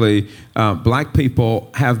systemically, black people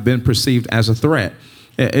have been perceived as a threat.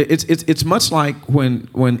 It's much like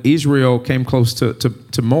when Israel came close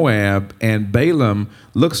to Moab and Balaam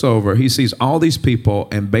looks over, he sees all these people,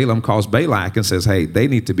 and Balaam calls Balak and says, hey, they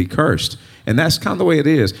need to be cursed. And that's kind of the way it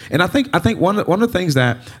is. And I think one of the things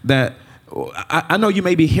that I know you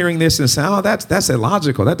may be hearing this and saying, oh, that's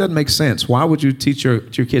illogical. That doesn't make sense. Why would you teach your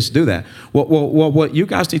kids to do that? Well, what you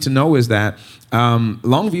guys need to know is that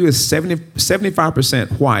Longview is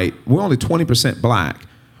 75% white. We're only 20% black.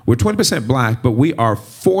 We're 20% black, but we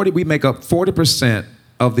make up 40%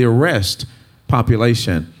 of the arrest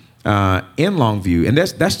population in Longview. And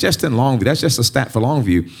that's just in Longview. That's just a stat for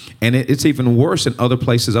Longview. And it's even worse in other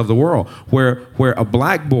places of the world where a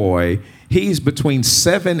black boy, he's between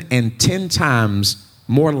 7 and 10 times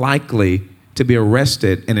more likely to be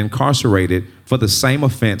arrested and incarcerated for the same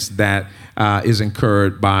offense that is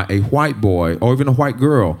incurred by a white boy or even a white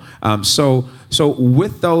girl. So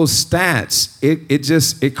with those stats,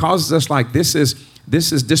 it causes us like this is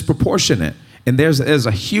disproportionate. And there's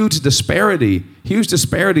a huge disparity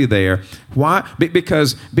there. Why?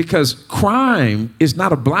 Because crime is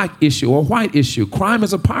not a black issue or a white issue. Crime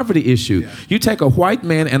is a poverty issue. Yeah. You take a white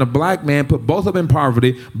man and a black man, put both of them in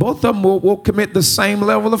poverty, both of them will commit the same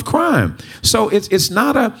level of crime. So it's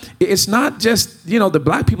not just, the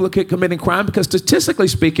black people are committing crime, because statistically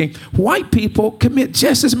speaking, white people commit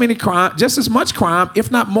just as much crime,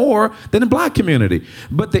 if not more, than the black community.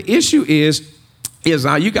 But the issue is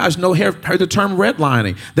you guys heard the term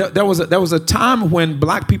redlining. There was a time when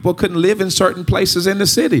black people couldn't live in certain places in the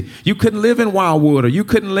city. You couldn't live in Wildwood, or you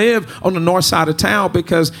couldn't live on the north side of town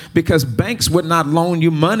because banks would not loan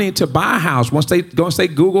you money to buy a house. Once they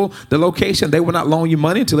Google the location, they would not loan you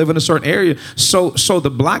money to live in a certain area. So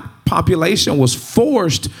the black population was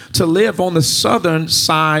forced to live on the southern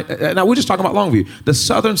side. Now we're just talking about Longview, the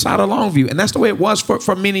southern side of Longview, and that's the way it was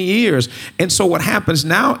for many years. And so what happens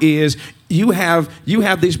now is you have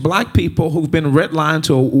these black people who've been redlined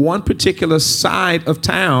to one particular side of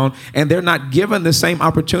town, and they're not given the same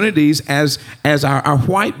opportunities as our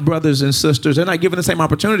white brothers and sisters. They're not given the same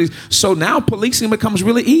opportunities. So now policing becomes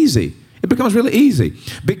really easy. It becomes really easy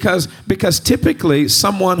because typically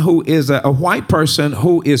someone who is a white person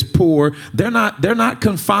who is poor, they're not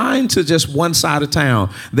confined to just one side of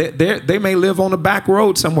town. They may live on a back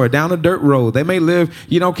road somewhere, down a dirt road. They may live,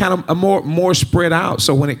 kind of a more spread out.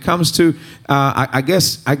 So when it comes to, I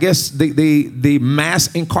guess the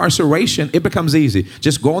mass incarceration, it becomes easy.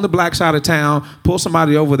 Just go on the black side of town, pull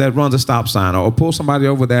somebody over that runs a stop sign, or pull somebody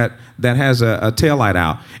over that has a taillight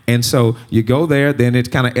out. And so you go there, then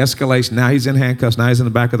it kind of escalates. Now he's in handcuffs. Now he's in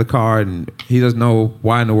the back of the car, and he doesn't know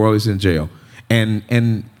why in the world he's in jail.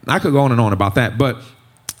 And I could go on and on about that. But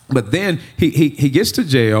then he gets to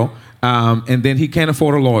jail, and then he can't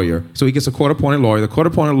afford a lawyer. So he gets a court-appointed lawyer. The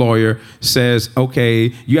court-appointed lawyer says,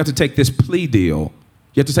 okay, you have to take this plea deal.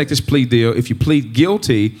 You have to take this plea deal. If you plead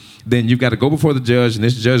guilty, then you've got to go before the judge, and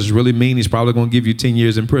this judge is really mean. He's probably going to give you 10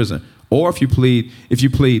 years in prison. Or if you plead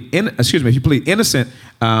innocent,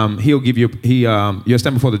 he'll give you you'll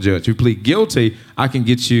stand before the judge. If you plead guilty, I can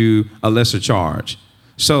get you a lesser charge.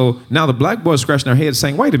 So now the black boys scratching their heads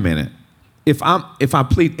saying, wait a minute, if I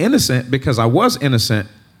plead innocent because I was innocent,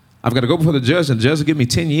 I've got to go before the judge, and the judge will give me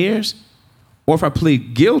 10 years. Or if I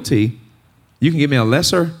plead guilty, you can give me a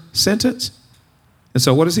lesser sentence. And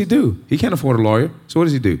so what does he do? He can't afford a lawyer. So what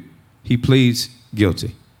does he do? He pleads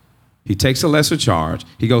guilty. He takes a lesser charge.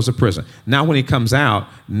 He goes to prison. Now, when he comes out,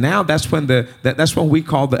 now that's when the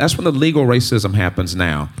legal racism happens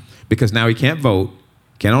now, because now he can't vote,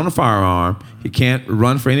 can't own a firearm, he can't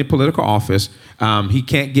run for any political office, he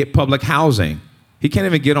can't get public housing, he can't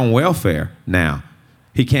even get on welfare now.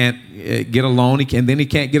 He can't get a loan, then he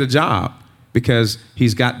can't get a job because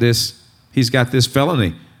he's got this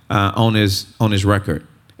felony on his record.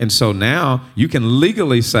 And so now you can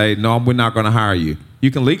legally say, no, we're not going to hire you. You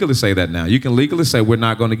can legally say that now. You can legally say, we're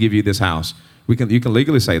not going to give you this house. You can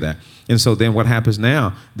legally say that. And so then what happens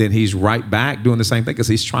now? Then he's right back doing the same thing because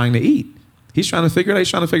he's trying to eat. He's trying to figure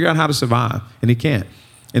out how to survive, and he can't.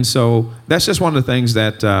 And so that's just one of the things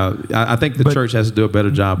that I think the church has to do a better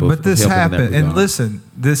job of. But this happened, and listen,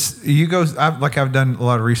 I've done a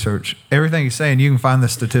lot of research. Everything you're saying, you can find the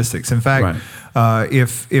statistics. In fact,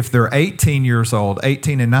 if they're 18 years old,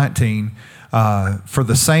 18 and 19, for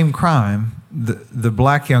the same crime, the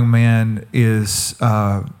black young man is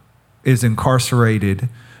incarcerated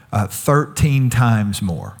 13 times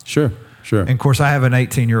more. Sure. Sure. And of course, I have an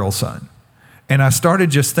 18-year-old son. And I started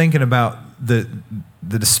just thinking about the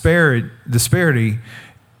disparity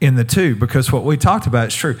in the two, because what we talked about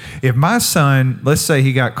is true. If my son, let's say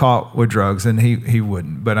he got caught with drugs, and he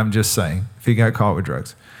wouldn't, but I'm just saying, if he got caught with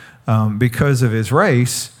drugs, because of his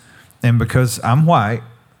race and because I'm white,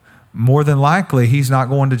 more than likely he's not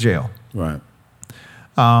going to jail. Right.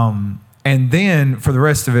 And then for the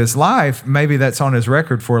rest of his life, maybe that's on his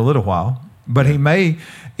record for a little while, but he may,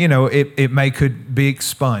 could be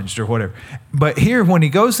expunged or whatever. But here, when he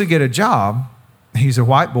goes to get a job, he's a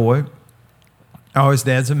white boy. Oh, his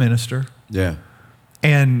dad's a minister. Yeah.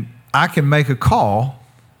 And I can make a call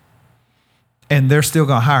and they're still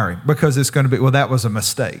going to hire him because it's going to be, well, that was a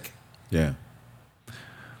mistake. Yeah.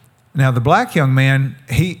 Now, the black young man,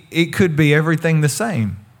 it could be everything the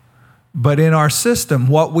same. But in our system,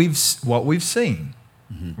 what we've seen,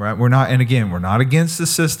 right? We're not against the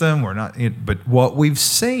system. But what we've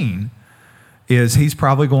seen is he's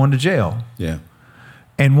probably going to jail. Yeah.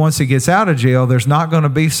 And once he gets out of jail, there's not going to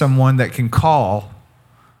be someone that can call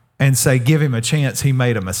and say, give him a chance, he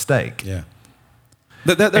made a mistake. Yeah.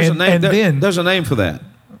 There's a name. There's a name for that.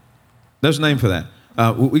 There's a name for that.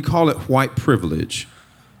 We call it white privilege.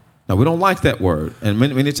 Now, we don't like that word, and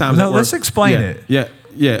many times. No, let's explain it. Yeah.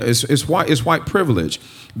 It's white privilege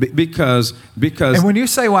because. And when you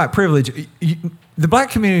say white privilege, the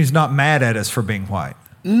black community is not mad at us for being white.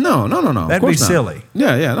 No. That'd be silly.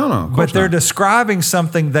 Yeah, no. But they're describing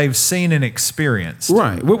something they've seen and experienced.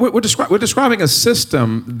 Right. We're describing a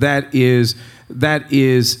system that is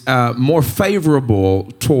more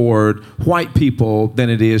favorable toward white people than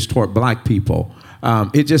it is toward black people.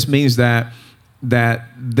 It just means that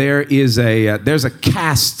there's a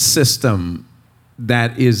caste system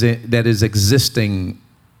that is existing,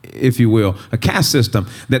 if you will, a caste system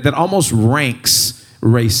that almost ranks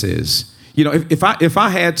races. If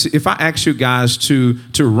I asked you guys to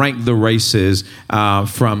rank the races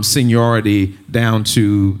from seniority down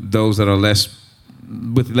to those that are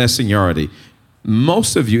with less seniority,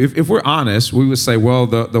 most of you, if we're honest, we would say, well,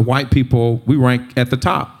 the white people, we rank at the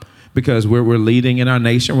top. Because we're leading in our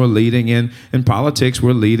nation, we're leading in politics,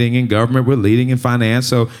 we're leading in government, we're leading in finance.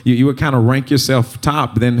 So you would kind of rank yourself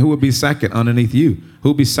top. Then who would be second underneath you?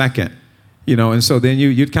 Who would be second? And so then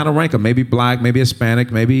you'd kind of rank them. Maybe black, maybe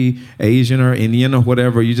Hispanic, maybe Asian or Indian or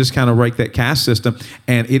whatever. You just kind of rank that caste system.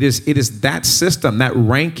 And it is that system, that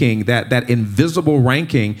ranking, that invisible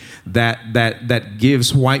ranking that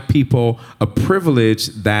gives white people a privilege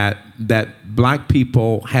that black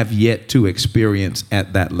people have yet to experience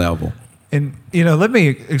at that level. And let me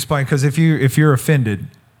explain, because if you're offended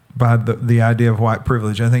by the idea of white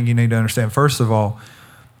privilege, I think you need to understand, first of all,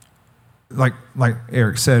 like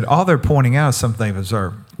Eric said, all they're pointing out is something they've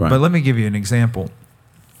observed. Right. But let me give you an example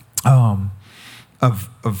of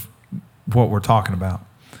what we're talking about.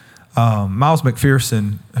 Miles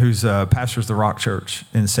McPherson, who's pastors the Rock Church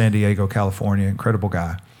in San Diego, California, incredible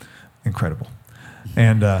guy, incredible.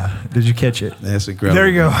 And did you catch it? That's incredible. There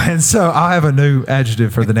you go. And so I have a new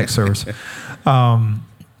adjective for the next service.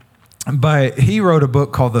 But he wrote a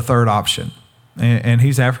book called The Third Option, and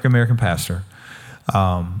he's an African-American pastor.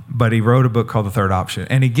 But he wrote a book called The Third Option,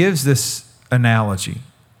 and he gives this analogy.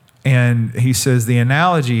 And he says the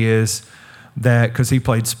analogy is that, because he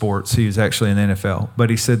played sports, he was actually in the NFL, but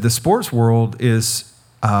he said the sports world is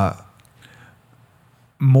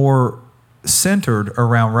more centered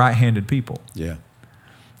around right-handed people. Yeah.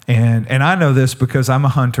 And I know this because I'm a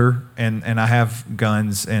hunter and I have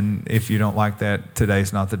guns, and if you don't like that,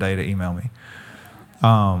 today's not the day to email me.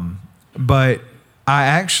 But I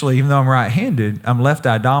actually, even though I'm right-handed, I'm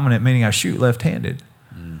left-eye dominant, meaning I shoot left-handed.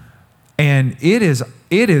 And it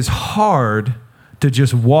is hard to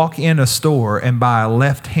just walk in a store and buy a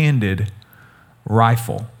left-handed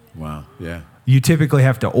rifle. Wow, yeah. You typically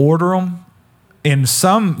have to order them. In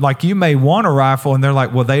some, like you may want a rifle, and they're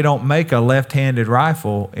like, well, they don't make a left-handed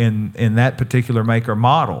rifle in that particular make or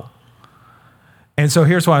model. And so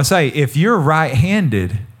here's what I say. If you're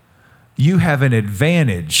right-handed, you have an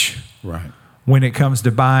advantage. Right. When it comes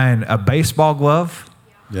to buying a baseball glove,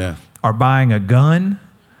 yeah, or buying a gun,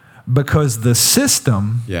 because the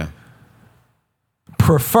system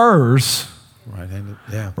prefers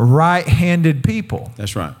right-handed people.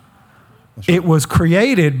 That's right. It was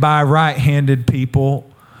created by right-handed people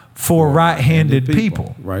for right-handed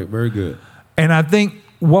people. Right, very good. And I think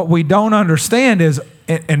what we don't understand is,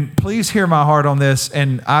 and please hear my heart on this,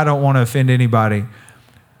 and I don't want to offend anybody,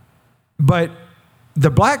 but the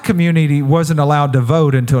black community wasn't allowed to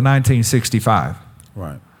vote until 1965.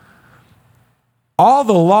 Right. All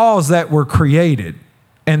the laws that were created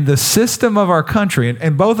And the system of our country,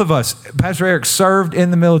 and both of us, Pastor Eric served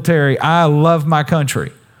in the military. I love my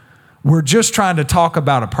country. We're just trying to talk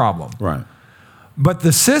about a problem. Right. But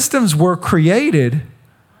the systems were created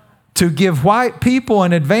to give white people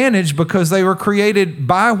an advantage because they were created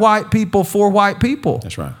by white people for white people.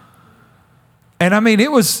 That's right. And I mean,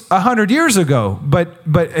 it was 100 years ago, but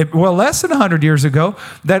less than 100 years ago,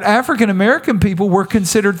 that African-American people were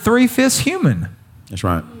considered 3/5 human. That's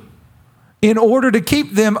right. In order to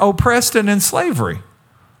keep them oppressed and in slavery.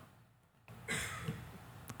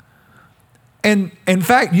 And in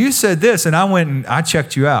fact, you said this, and I went and I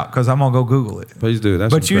checked you out because I'm going to go Google it. Please do.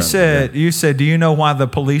 That's but you said, do you know why the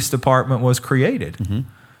police department was created? Mm-hmm.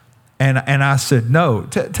 And I said, no.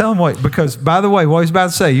 Tell him what, because by the way, what he's about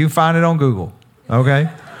to say, you can find it on Google. Okay?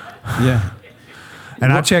 Yeah.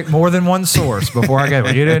 And I checked more than one source before I gave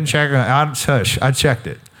it. You didn't check it. I checked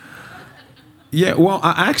it. Yeah, well,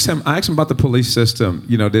 I asked him about the police system.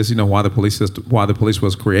 Why the police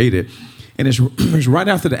was created. And it's right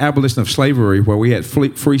after the abolition of slavery, where we had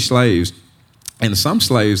free slaves. And some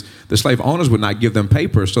slaves, the slave owners would not give them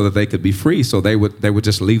papers so that they could be free. So they would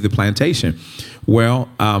just leave the plantation. Well,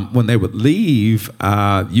 when they would leave,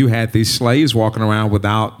 you had these slaves walking around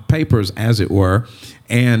without papers, as it were,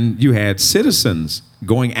 and you had citizens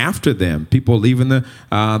going after them, people leaving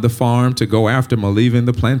the farm to go after them, or leaving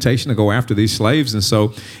the plantation to go after these slaves. And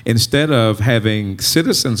so instead of having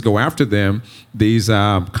citizens go after them, these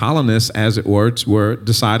colonists, as it were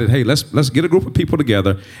decided, hey, let's get a group of people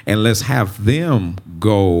together and let's have them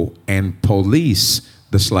go and police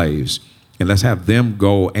the slaves. And let's have them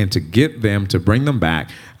go, and to get them, to bring them back.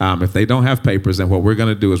 If they don't have papers, then what we're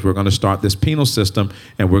going to do is we're going to start this penal system,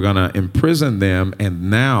 and we're going to imprison them. And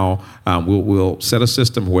now we'll set a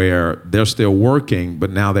system where they're still working, but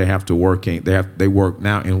now they have to they work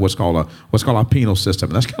now in what's called a penal system.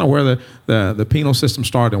 And that's kind of where the penal system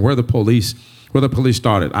started, and where the police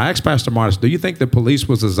started. I asked Pastor Martis, do you think the police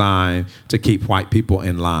was designed to keep white people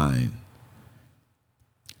in line?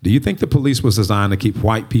 Do you think the police was designed to keep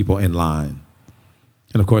white people in line?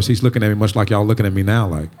 And of course, he's looking at me much like y'all looking at me now,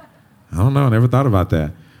 like, I don't know, I never thought about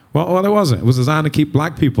that. Well, it wasn't. It was designed to keep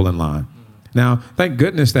black people in line. Now, thank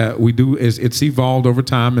goodness that it's evolved over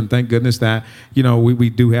time, and thank goodness that, we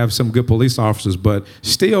do have some good police officers, but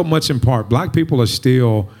still, much in part, black people are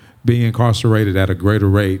still being incarcerated at a greater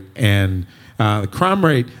rate. And the crime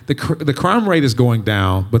rate is going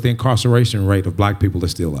down, but the incarceration rate of black people is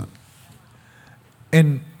still up.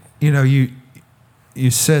 And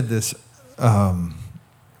you said this a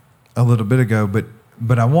little bit ago,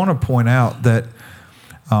 but I want to point out that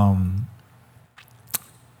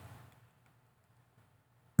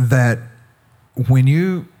that when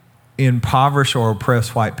you impoverish or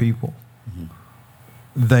oppress white people, mm-hmm.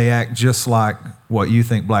 they act just like what you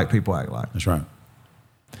think black people act like. That's right.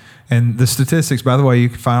 And the statistics, by the way, you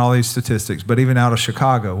can find all these statistics, but even out of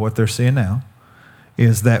Chicago, what they're seeing now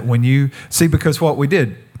is that when you see, because what we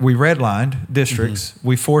did, we redlined districts, mm-hmm.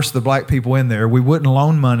 we forced the black people in there. We wouldn't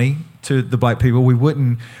loan money to the black people. We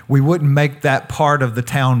wouldn't make that part of the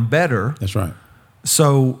town better. That's right.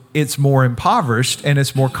 So it's more impoverished and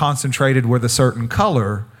it's more concentrated with a certain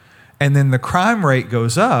color. And then the crime rate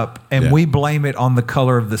goes up, and we blame it on the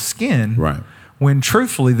color of the skin. Right. When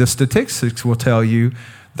truthfully, the statistics will tell you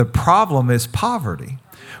the problem is poverty.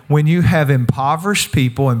 When you have impoverished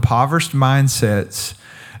people, impoverished mindsets,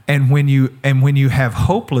 and when you have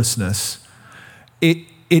hopelessness,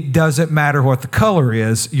 it doesn't matter what the color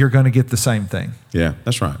is, you're going to get the same thing. Yeah,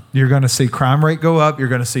 that's right. You're going to see crime rate go up. You're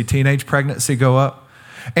going to see teenage pregnancy go up.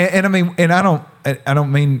 And I mean, and I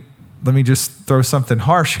don't mean, let me just throw something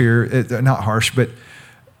harsh here. Not harsh, but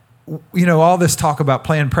all this talk about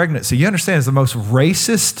planned pregnancy, you understand, is the most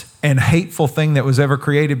racist and hateful thing that was ever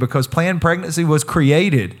created, because planned pregnancy was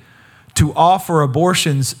created to offer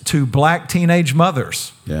abortions to black teenage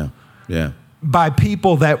mothers. Yeah, yeah. By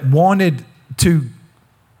people that wanted to.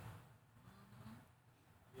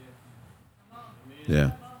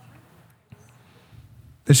 Yeah.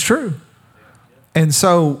 It's true. And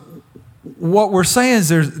so what we're saying is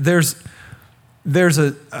there was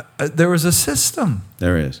a system.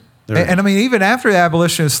 There is. And I mean, even after the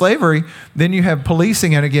abolition of slavery, then you have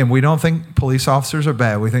policing. And again, we don't think police officers are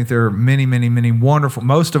bad. We think there are many, many, many wonderful,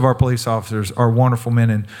 most of our police officers are wonderful men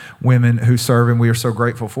and women who serve, and we are so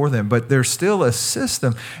grateful for them. But there's still a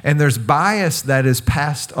system, and there's bias that is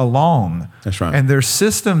passed along. That's right. And there's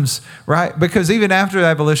systems, right? Because even after the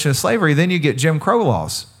abolition of slavery, then you get Jim Crow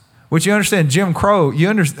laws. Which you understand, Jim Crow,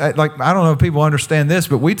 I don't know if people understand this,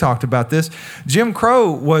 but we talked about this. Jim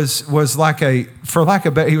Crow was they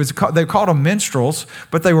called them minstrels,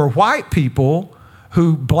 but they were white people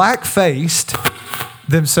who black-faced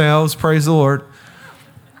themselves, praise the Lord,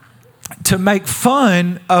 to make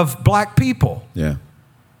fun of black people. Yeah.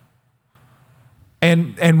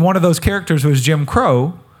 And one of those characters was Jim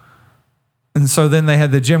Crow. And so then they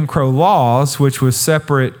had the Jim Crow laws, which was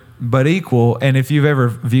separate but equal. And if you've ever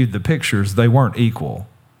viewed the pictures, they weren't equal.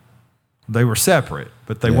 They were separate,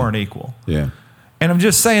 but they weren't equal. Yeah. And I'm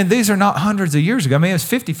just saying, these are not hundreds of years ago. I mean, it was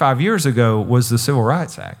 55 years ago was the Civil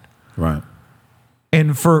Rights Act. Right.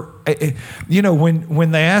 And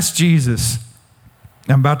when they asked Jesus,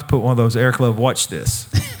 I'm about to put one of those Eric Love, watch this.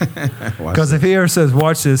 Because if he ever says,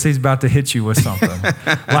 watch this, he's about to hit you with something.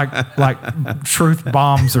 like truth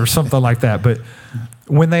bombs or something like that. But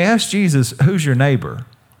when they asked Jesus, who's your neighbor?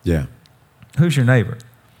 Yeah. Who's your neighbor?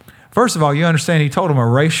 First of all, you understand he told him a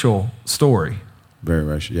racial story. Very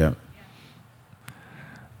racial, yeah.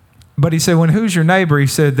 But he said, when who's your neighbor? He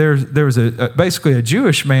said there was basically a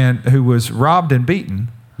Jewish man who was robbed and beaten,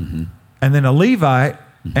 and then a Levite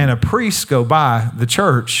and a priest go by the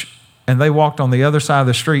church, and they walked on the other side of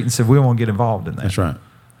the street and said, we won't get involved in that. That's right.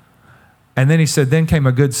 And then he said, then came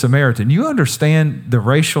a good Samaritan. You understand the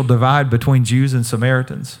racial divide between Jews and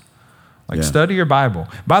Samaritans? Study your Bible.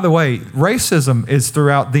 By the way, racism is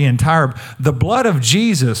throughout the blood of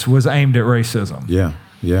Jesus was aimed at racism. Yeah,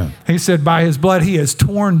 yeah. He said, by his blood, he has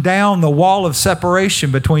torn down the wall of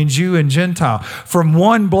separation between Jew and Gentile. From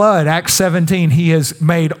one blood, Acts 17, he has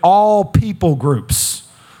made all people groups.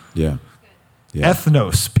 Yeah.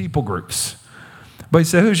 Ethnos, people groups. But he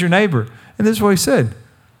said, who's your neighbor? And this is what he said.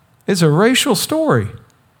 It's a racial story.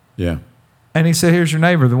 Yeah. And he said, here's your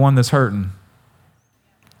neighbor, the one that's hurting.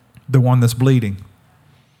 The one that's bleeding.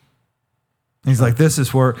 He's like, this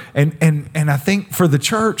is where, and I think for the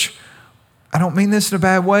church, I don't mean this in a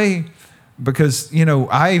bad way, because,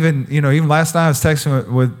 I even last night I was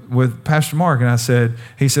texting with Pastor Mark, and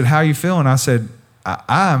he said, how are you feeling? I said,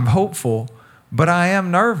 I am hopeful, but I am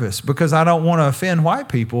nervous because I don't want to offend white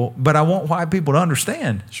people, but I want white people to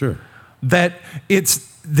understand. Sure. That it's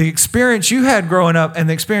the experience you had growing up and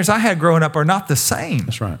the experience I had growing up are not the same.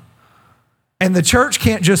 That's right. And the church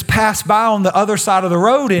can't just pass by on the other side of the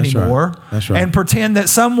road anymore. That's right. And pretend that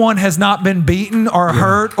someone has not been beaten or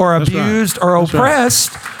hurt or abused or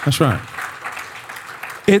oppressed. That's right.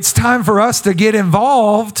 It's time for us to get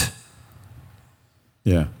involved.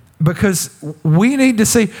 Yeah. Because we need to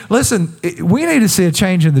see a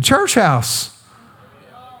change in the church house.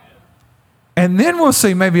 And then we'll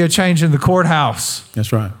see maybe a change in the courthouse.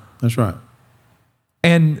 That's right. That's right.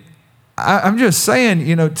 And I'm just saying,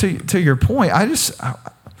 to your point,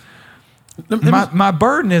 my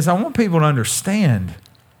burden is I want people to understand.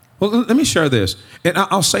 Well, let me share this, and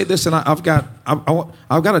I'll say this, and I've got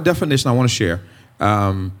a definition I want to share.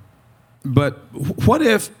 But what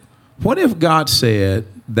if God said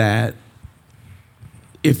that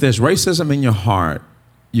if there's racism in your heart,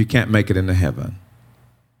 you can't make it into heaven?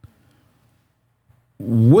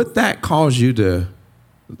 Would that cause you to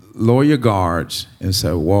lower your guards and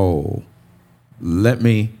say, whoa, let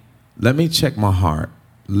me check my heart.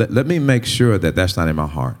 Let me make sure that that's not in my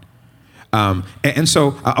heart. And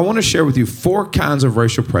so I want to share with you 4 kinds of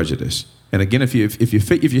racial prejudice. And again, if you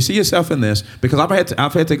see yourself in this, because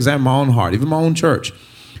I've had to examine my own heart, even my own church.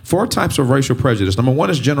 4 types of racial prejudice. Number 1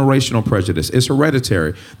 is generational prejudice. It's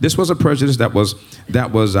hereditary. This was a prejudice that was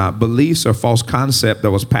beliefs or false concept that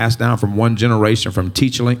was passed down from one generation, from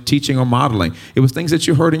teaching or modeling. It was things that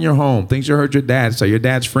you heard in your home, things you heard your dad say, your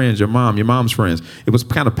dad's friends, your mom's friends. It was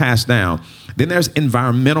kind of passed down. Then there's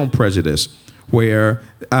environmental prejudice, where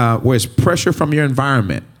it's pressure from your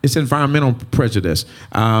environment. It's environmental prejudice.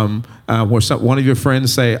 Where one of your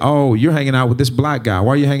friends say, "Oh, you're hanging out with this black guy.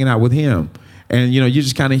 Why are you hanging out with him?" And you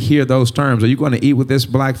just kind of hear those terms. Are you going to eat with this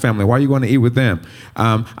black family? Why are you going to eat with them?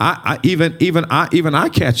 I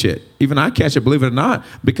catch it. Even I catch it. Believe it or not,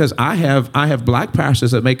 because I have black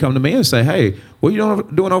pastors that may come to me and say, "Hey, what are you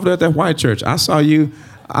doing over there at that white church? I saw you.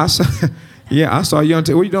 Yeah, I saw you on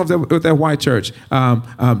TV. What are you doing over there with that white church?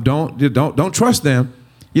 Don't trust them."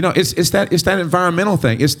 It's that environmental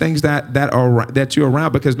thing. It's things that you're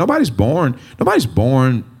around, because nobody's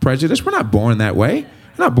born prejudiced. We're not born that way.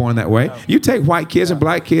 We're not born that way. No. You take white kids and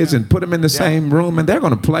black kids and put them in the same room, and they're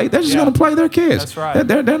going to play. They're just going to play their kids. That's right.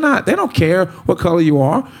 They're not. They don't care what color you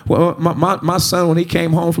are. Well, my son, when he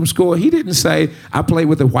came home from school, he didn't say, "I played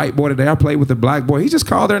with the white boy today. I played with the black boy." He just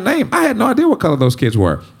called their name. I had no idea what color those kids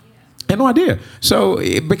were. I had no idea. So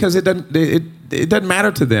because it doesn't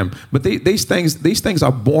matter to them. But these things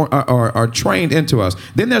are born are trained into us.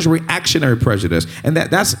 Then there's reactionary prejudice, and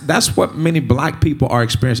that's what many black people are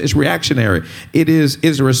experiencing. It's reactionary. It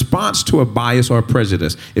is a response to a bias or a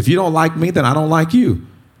prejudice. If you don't like me, then I don't like you.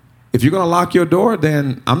 If you're going to lock your door,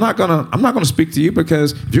 then I'm not going to speak to you,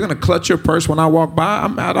 because if you're going to clutch your purse when I walk by,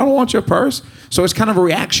 I don't want your purse. So it's kind of a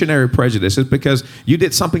reactionary prejudice. It's because you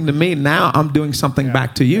did something to me, now I'm doing something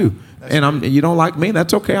back to you. And you don't like me,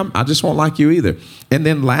 that's okay. I just won't like you either. And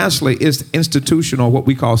then lastly is institutional, what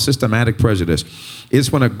we call systematic prejudice. It's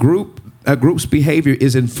when a group's behavior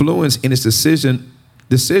is influenced in its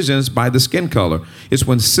decisions by the skin color. It's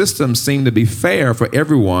when systems seem to be fair for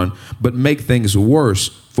everyone, but make things worse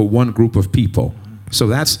for one group of people. So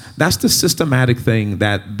that's the systematic thing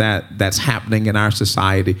that's happening in our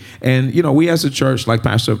society. And we as a church, like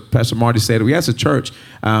Pastor Marty said, we as a church,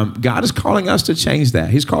 God is calling us to change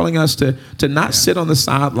that. He's calling us to not sit on the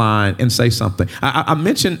sideline and say something. I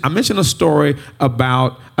mentioned a story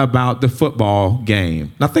about the football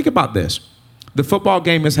game. Now think about this. The football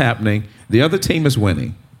game is happening. The other team is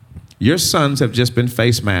winning. Your sons have just been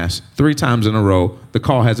face masked 3 times in a row. The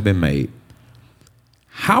call has been made.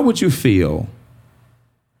 How would you feel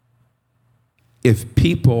if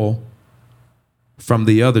people from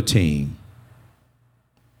the other team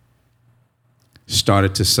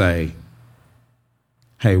started to say,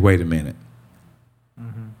 hey, wait a minute.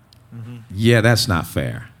 Yeah, that's not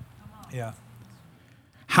fair. Yeah.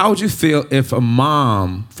 How would you feel if a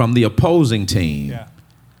mom from the opposing team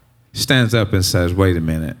stands up and says, wait a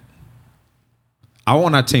minute, I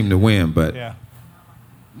want our team to win, but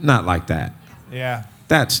not like that. Yeah.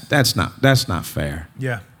 That's not fair.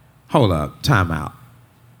 Yeah. Hold up, time out.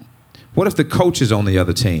 What if the coaches on the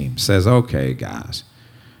other team says, okay, guys,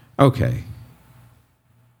 okay,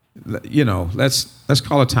 let's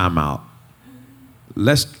call a timeout.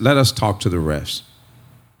 Let us talk to the refs.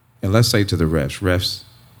 And let's say to the refs,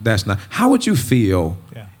 that's not. How would you feel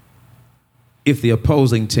if the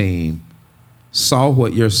opposing team saw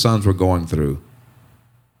what your sons were going through,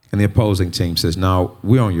 and the opposing team says, no,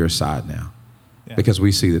 we're on your side now, because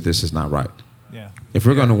we see that this is not right. Yeah. If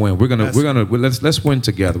we're going to win, let's win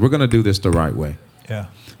together. We're going to do this the right way. Yeah.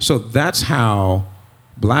 So that's how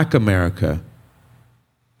Black America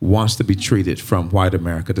wants to be treated from white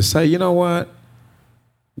America, to say, you know what?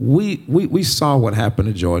 We saw what happened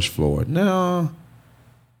to George Floyd. No,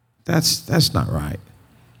 that's not right.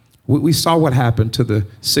 We saw what happened to the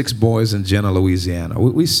 6 boys in Jena, Louisiana.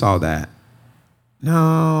 We saw that.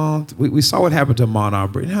 No, we saw what happened to Ahmaud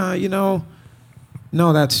Arbery.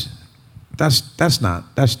 No, that's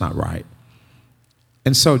not right.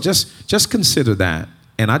 And so just consider that.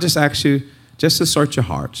 And I just ask you just to search your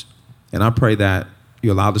hearts. And I pray that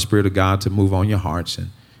you allow the Spirit of God to move on your hearts.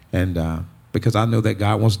 And because I know that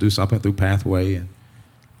God wants to do something through Pathway and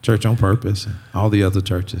Church on Purpose and all the other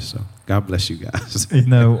churches. So God bless you guys. That's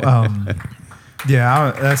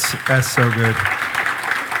so good.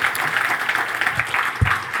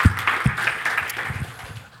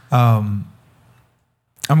 I'm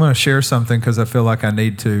going to share something because I feel like I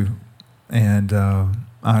need to, and I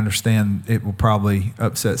understand it will probably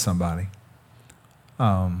upset somebody,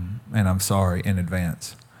 and I'm sorry in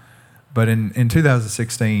advance. But in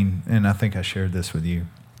 2016, and I think I shared this with you,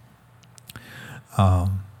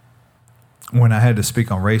 when I had to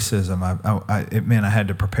speak on racism, it meant I had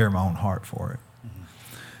to prepare my own heart for it.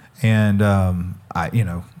 And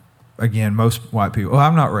again, most white people,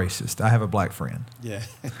 I'm not racist. I have a black friend. Yeah.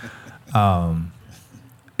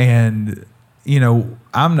 And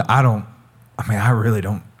I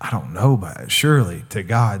don't know, but surely to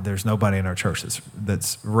God, there's nobody in our church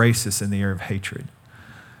that's racist in the area of hatred.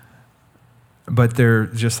 But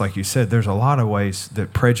just like you said, there's a lot of ways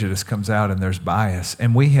that prejudice comes out and there's bias,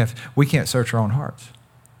 and we can't search our own hearts.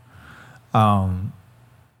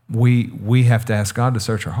 We have to ask God to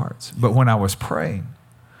search our hearts. But when I was praying,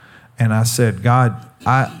 and I said, God,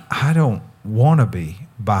 I don't want to be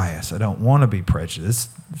biased. I don't want to be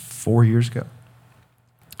prejudiced. 4 years ago,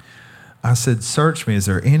 I said, search me. Is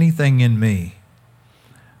there anything in me?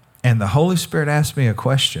 And the Holy Spirit asked me a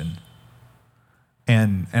question.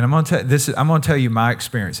 And I'm going to tell you my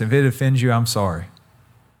experience. If it offends you, I'm sorry.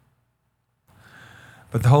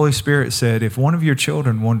 But the Holy Spirit said, if one of your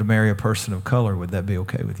children wanted to marry a person of color, would that be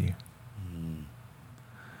okay with you?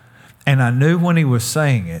 And I knew when he was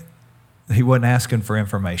saying it, he wasn't asking for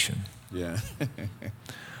information. Yeah.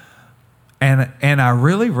 And I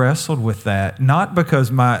really wrestled with that, not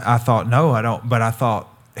because I thought, no, I don't, but I thought,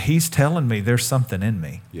 he's telling me there's something in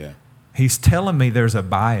me. Yeah. He's telling me there's a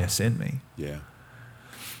bias in me. Yeah.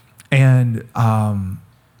 And I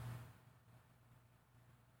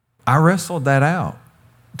wrestled that out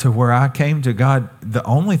to where I came to God, the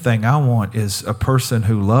only thing I want is a person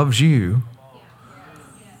who loves you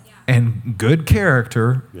and good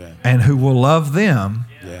character and who will love them.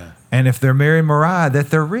 Yeah. And if they're Mary Mariah, that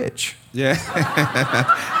they're rich. Yeah.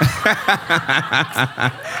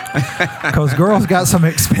 Because girls got some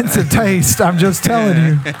expensive taste, I'm just telling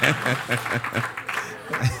you.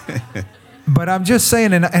 But I'm just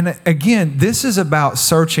saying, and again, this is about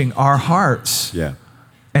searching our hearts. Yeah.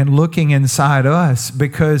 And looking inside us,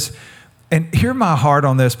 because, and hear my heart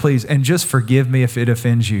on this, please, and just forgive me if it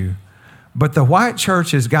offends you. But the white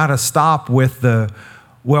church has got to stop with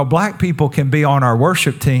well, black people can be on our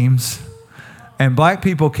worship teams, and black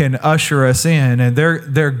people can usher us in, and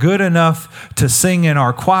they're good enough to sing in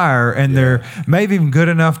our choir, and they're maybe even good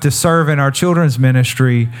enough to serve in our children's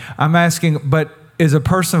ministry. I'm asking, but is a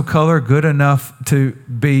person of color good enough to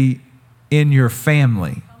be in your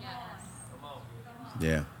family?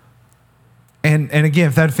 Yeah. And again,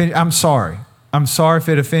 if that offends you, I'm sorry. I'm sorry if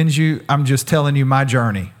it offends you. I'm just telling you my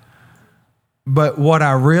journey. But what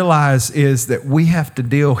I realize is that we have to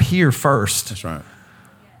deal here first. That's right.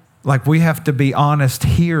 Like we have to be honest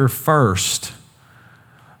here first.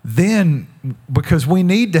 Then, because we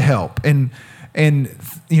need to help. And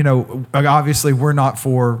you know, obviously we're not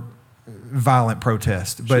for violent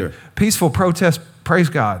protest, but sure. Peaceful protest, praise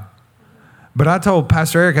God. But I told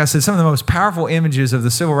Pastor Eric, I said, some of the most powerful images of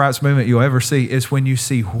the civil rights movement you'll ever see is when you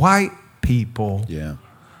see white people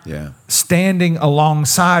standing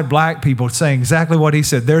alongside black people saying exactly what he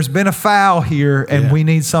said. There's been a foul here and we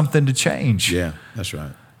need something to change. Yeah, that's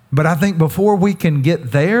right. But I think before we can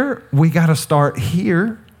get there, we got to start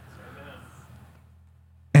here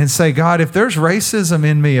and say, God, if there's racism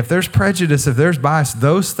in me, if there's prejudice, if there's bias,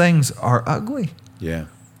 those things are ugly. Yeah.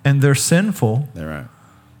 And they're sinful. They're right.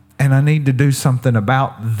 And I need to do something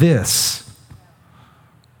about this.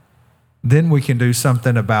 Then we can do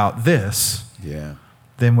something about this. Yeah.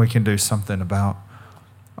 Then we can do something about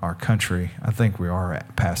our country. I think we are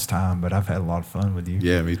at past time, but I've had a lot of fun with you.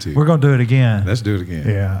 Yeah, me too. We're going to do it again. Let's do it again.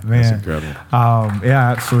 Yeah, man. That's incredible.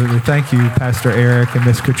 Yeah, absolutely. Thank you, Pastor Eric and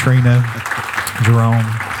Miss Katrina Jerome.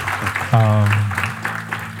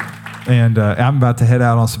 And I'm about to head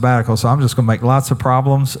out on sabbatical, so I'm just going to make lots of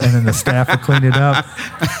problems, and then the staff will clean it up.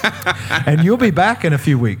 And you'll be back in a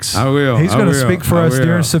few weeks. I will. He's going to speak for us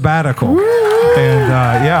during sabbatical. Woo! And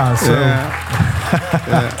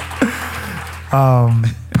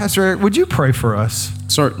Pastor Eric, would you pray for us?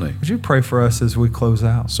 Certainly. Would you pray for us as we close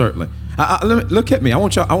out? Certainly. Look at me. I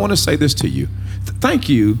want to say this to you. Thank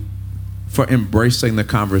you for embracing the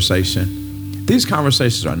conversation. These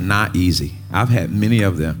conversations are not easy. I've had many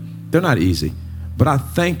of them. They're not easy. But I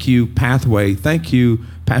thank you, Pathway. Thank you,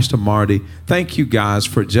 Pastor Marty. Thank you guys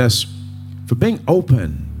for being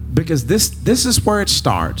open, because this is where it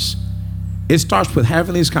starts. It starts with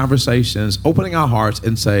having these conversations, opening our hearts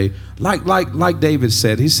and say, like David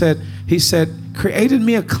said, he said, create in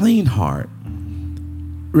me a clean heart,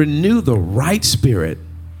 renew the right spirit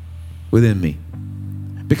within me.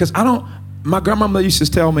 Because my grandmama used to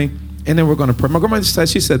tell me, and then we're going to pray. My grandmother said,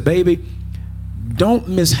 she said, baby, don't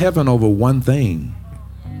miss heaven over one thing.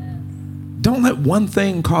 Don't let one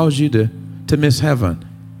thing cause you to miss heaven.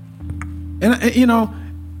 And you know,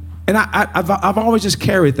 and I've always just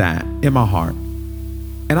carried that in my heart.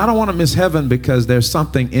 And I don't want to miss heaven because there's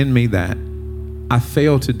something in me that I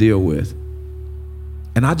failed to deal with.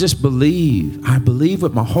 And I believe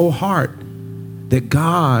with my whole heart that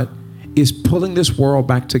God is pulling this world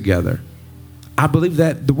back together. I believe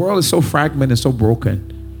that the world is so fragmented and so broken.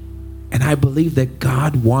 And I believe that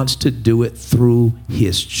God wants to do it through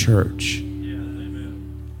his church. Yeah,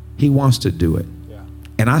 amen. He wants to do it. Yeah.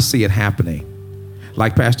 And I see it happening.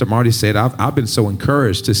 Like Pastor Marty said, I've been so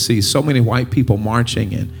encouraged to see so many white people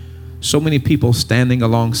marching and so many people standing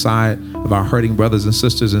alongside of our hurting brothers and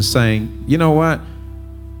sisters and saying, you know what?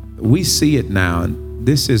 We see it now, and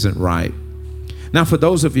this isn't right. Now, for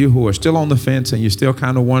those of you who are still on the fence and you're still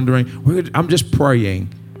kind of wondering, I'm just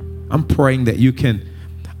praying. I'm praying that you can.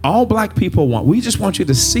 All black people we just want you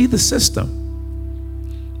to see the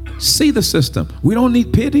system. See the system. We don't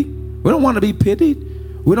need pity. We don't want to be pitied.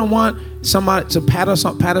 We don't want somebody to pat us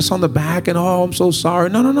on the back and, oh, I'm so sorry.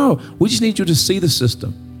 No. We just need you to see the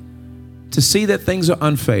system, to see that things are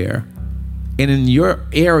unfair. And in your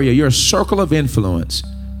area, your circle of influence,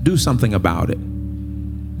 do something about it.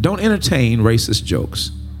 Don't entertain racist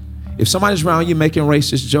jokes. If somebody's around you making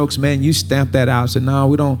racist jokes, man, you stamp that out and say,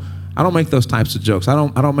 no, I don't make those types of jokes. I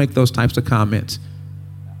don't make those types of comments.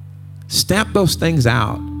 Stamp those things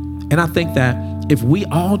out. And I think that if we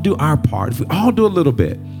all do our part, if we all do a little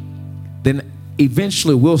bit, then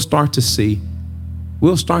eventually we'll start to see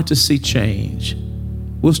change.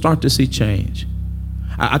 We'll start to see change.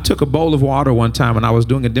 I took a bowl of water one time and I was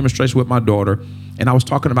doing a demonstration with my daughter, and I was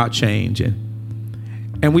talking about change.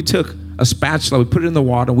 And we took a spatula, we put it in the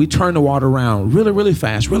water, we turned the water around really, really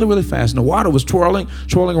fast, really, really fast. And the water was twirling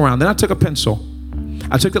around. Then I took a pencil.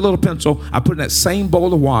 I took the little pencil, I put it in that same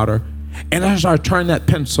bowl of water, and I started turning that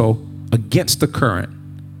pencil against the current.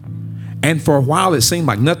 And for a while, it seemed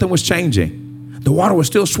like nothing was changing. The water was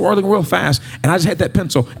still swirling real fast, and I just had that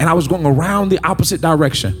pencil, and I was going around the opposite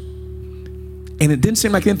direction. And it didn't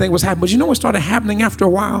seem like anything was happening. But you know what started happening after a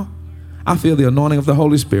while? I feel the anointing of the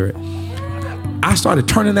Holy Spirit. I started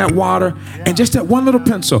turning that water, and just that one little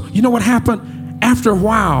pencil, you know what happened? After a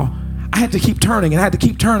while, I had to keep turning, and I had to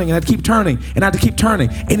keep turning, and I had to keep turning, and I had to keep turning.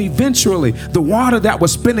 And eventually, the water that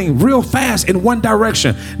was spinning real fast in one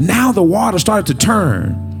direction, now the water started to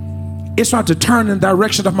turn. It started to turn in the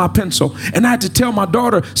direction of my pencil. And I had to tell my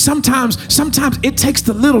daughter, sometimes it takes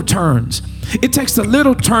the little turns. It takes the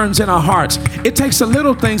little turns in our hearts. It takes the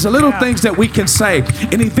little things that we can say.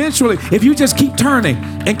 And eventually, if you just keep turning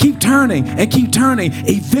and keep turning and keep turning,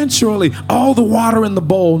 eventually all the water in the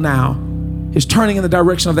bowl now is turning in the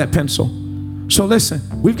direction of that pencil. So listen,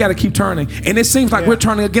 we've got to keep turning. And it seems like we're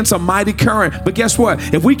turning against a mighty current. But guess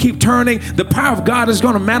what? If we keep turning, the power of God is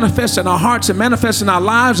going to manifest in our hearts and manifest in our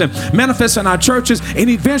lives and manifest in our churches. And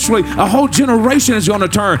eventually, a whole generation is going to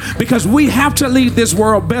turn, because we have to leave this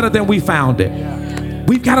world better than we found it.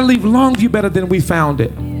 We've got to leave Longview better than we found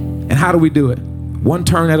it. And how do we do it? One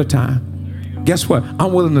turn at a time. Guess what?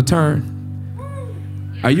 I'm willing to turn.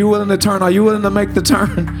 Are you willing to turn? Are you willing to make the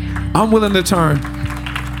turn? I'm willing to turn.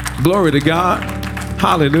 Glory to God.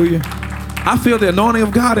 Hallelujah. I feel the anointing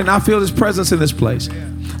of God, and I feel His presence in this place.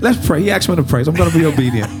 Let's pray. He asked me to pray, so I'm going to be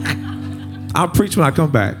obedient. I'll preach when I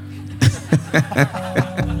come back.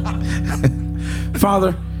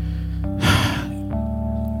 Father,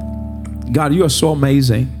 God, you are so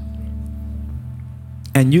amazing.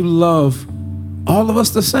 And you love all of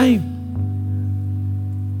us the same.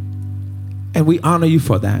 And we honor you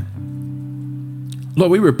for that.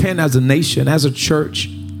 Lord, we repent as a nation, as a church,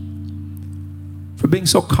 for being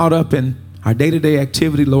so caught up in our day-to-day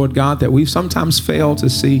activity, Lord God, that we've sometimes failed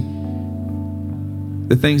to see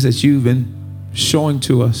the things that you've been showing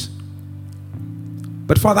to us.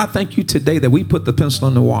 But Father, I thank you today that we put the pencil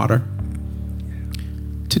in the water.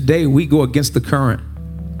 Today we go against the current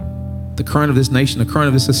of this nation, the current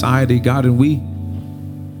of this society, God, and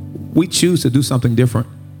we choose to do something different.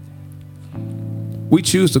 We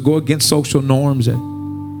choose to go against social norms,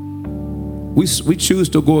 and we choose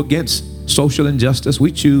to go against social injustice.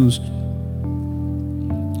 We choose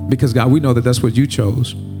because, God, we know that that's what you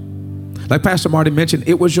chose. Like Pastor Marty mentioned,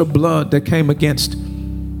 it was your blood that came against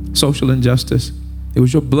social injustice. It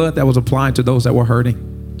was your blood that was applied to those that were hurting.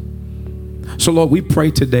 So, Lord, we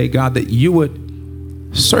pray today, God, that you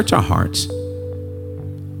would search our hearts.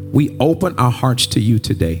 We open our hearts to you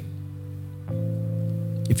today.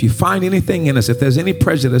 If you find anything in us, if there's any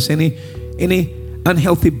prejudice, any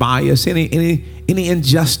unhealthy bias, any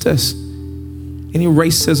injustice, any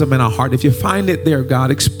racism in our heart, if you find it there,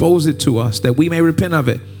 God, expose it to us that we may repent of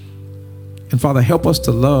it. And Father, help us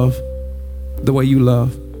to love the way you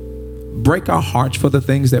love. Break our hearts for the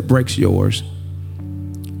things that breaks yours.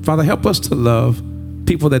 Father, help us to love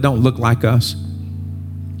people that don't look like us,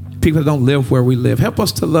 people that don't live where we live. Help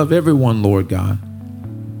us to love everyone, Lord God,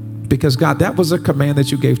 because, God, that was a command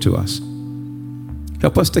that you gave to us.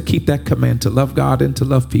 Help us to keep that command, to love God and to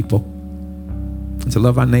love people and to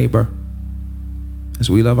love our neighbor as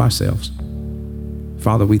we love ourselves.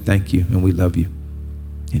 Father, we thank you and we love you.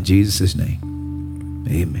 In Jesus' name,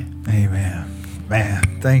 amen. Amen. Man,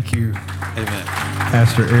 thank you, Amen.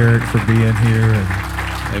 Pastor Eric, for being here.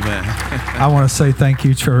 And Amen. I want to say thank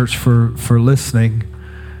you, church, for listening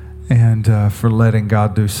and for letting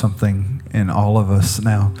God do something in all of us.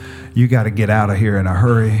 Now, you got to get out of here in a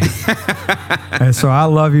hurry. And so I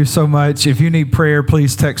love you so much. If you need prayer,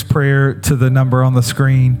 please text prayer to the number on the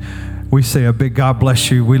screen. We say a big God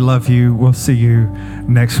bless you. We love you. We'll see you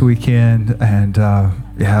next weekend. And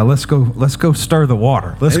let's go stir the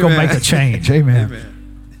water. Let's go make a change. Amen. Amen.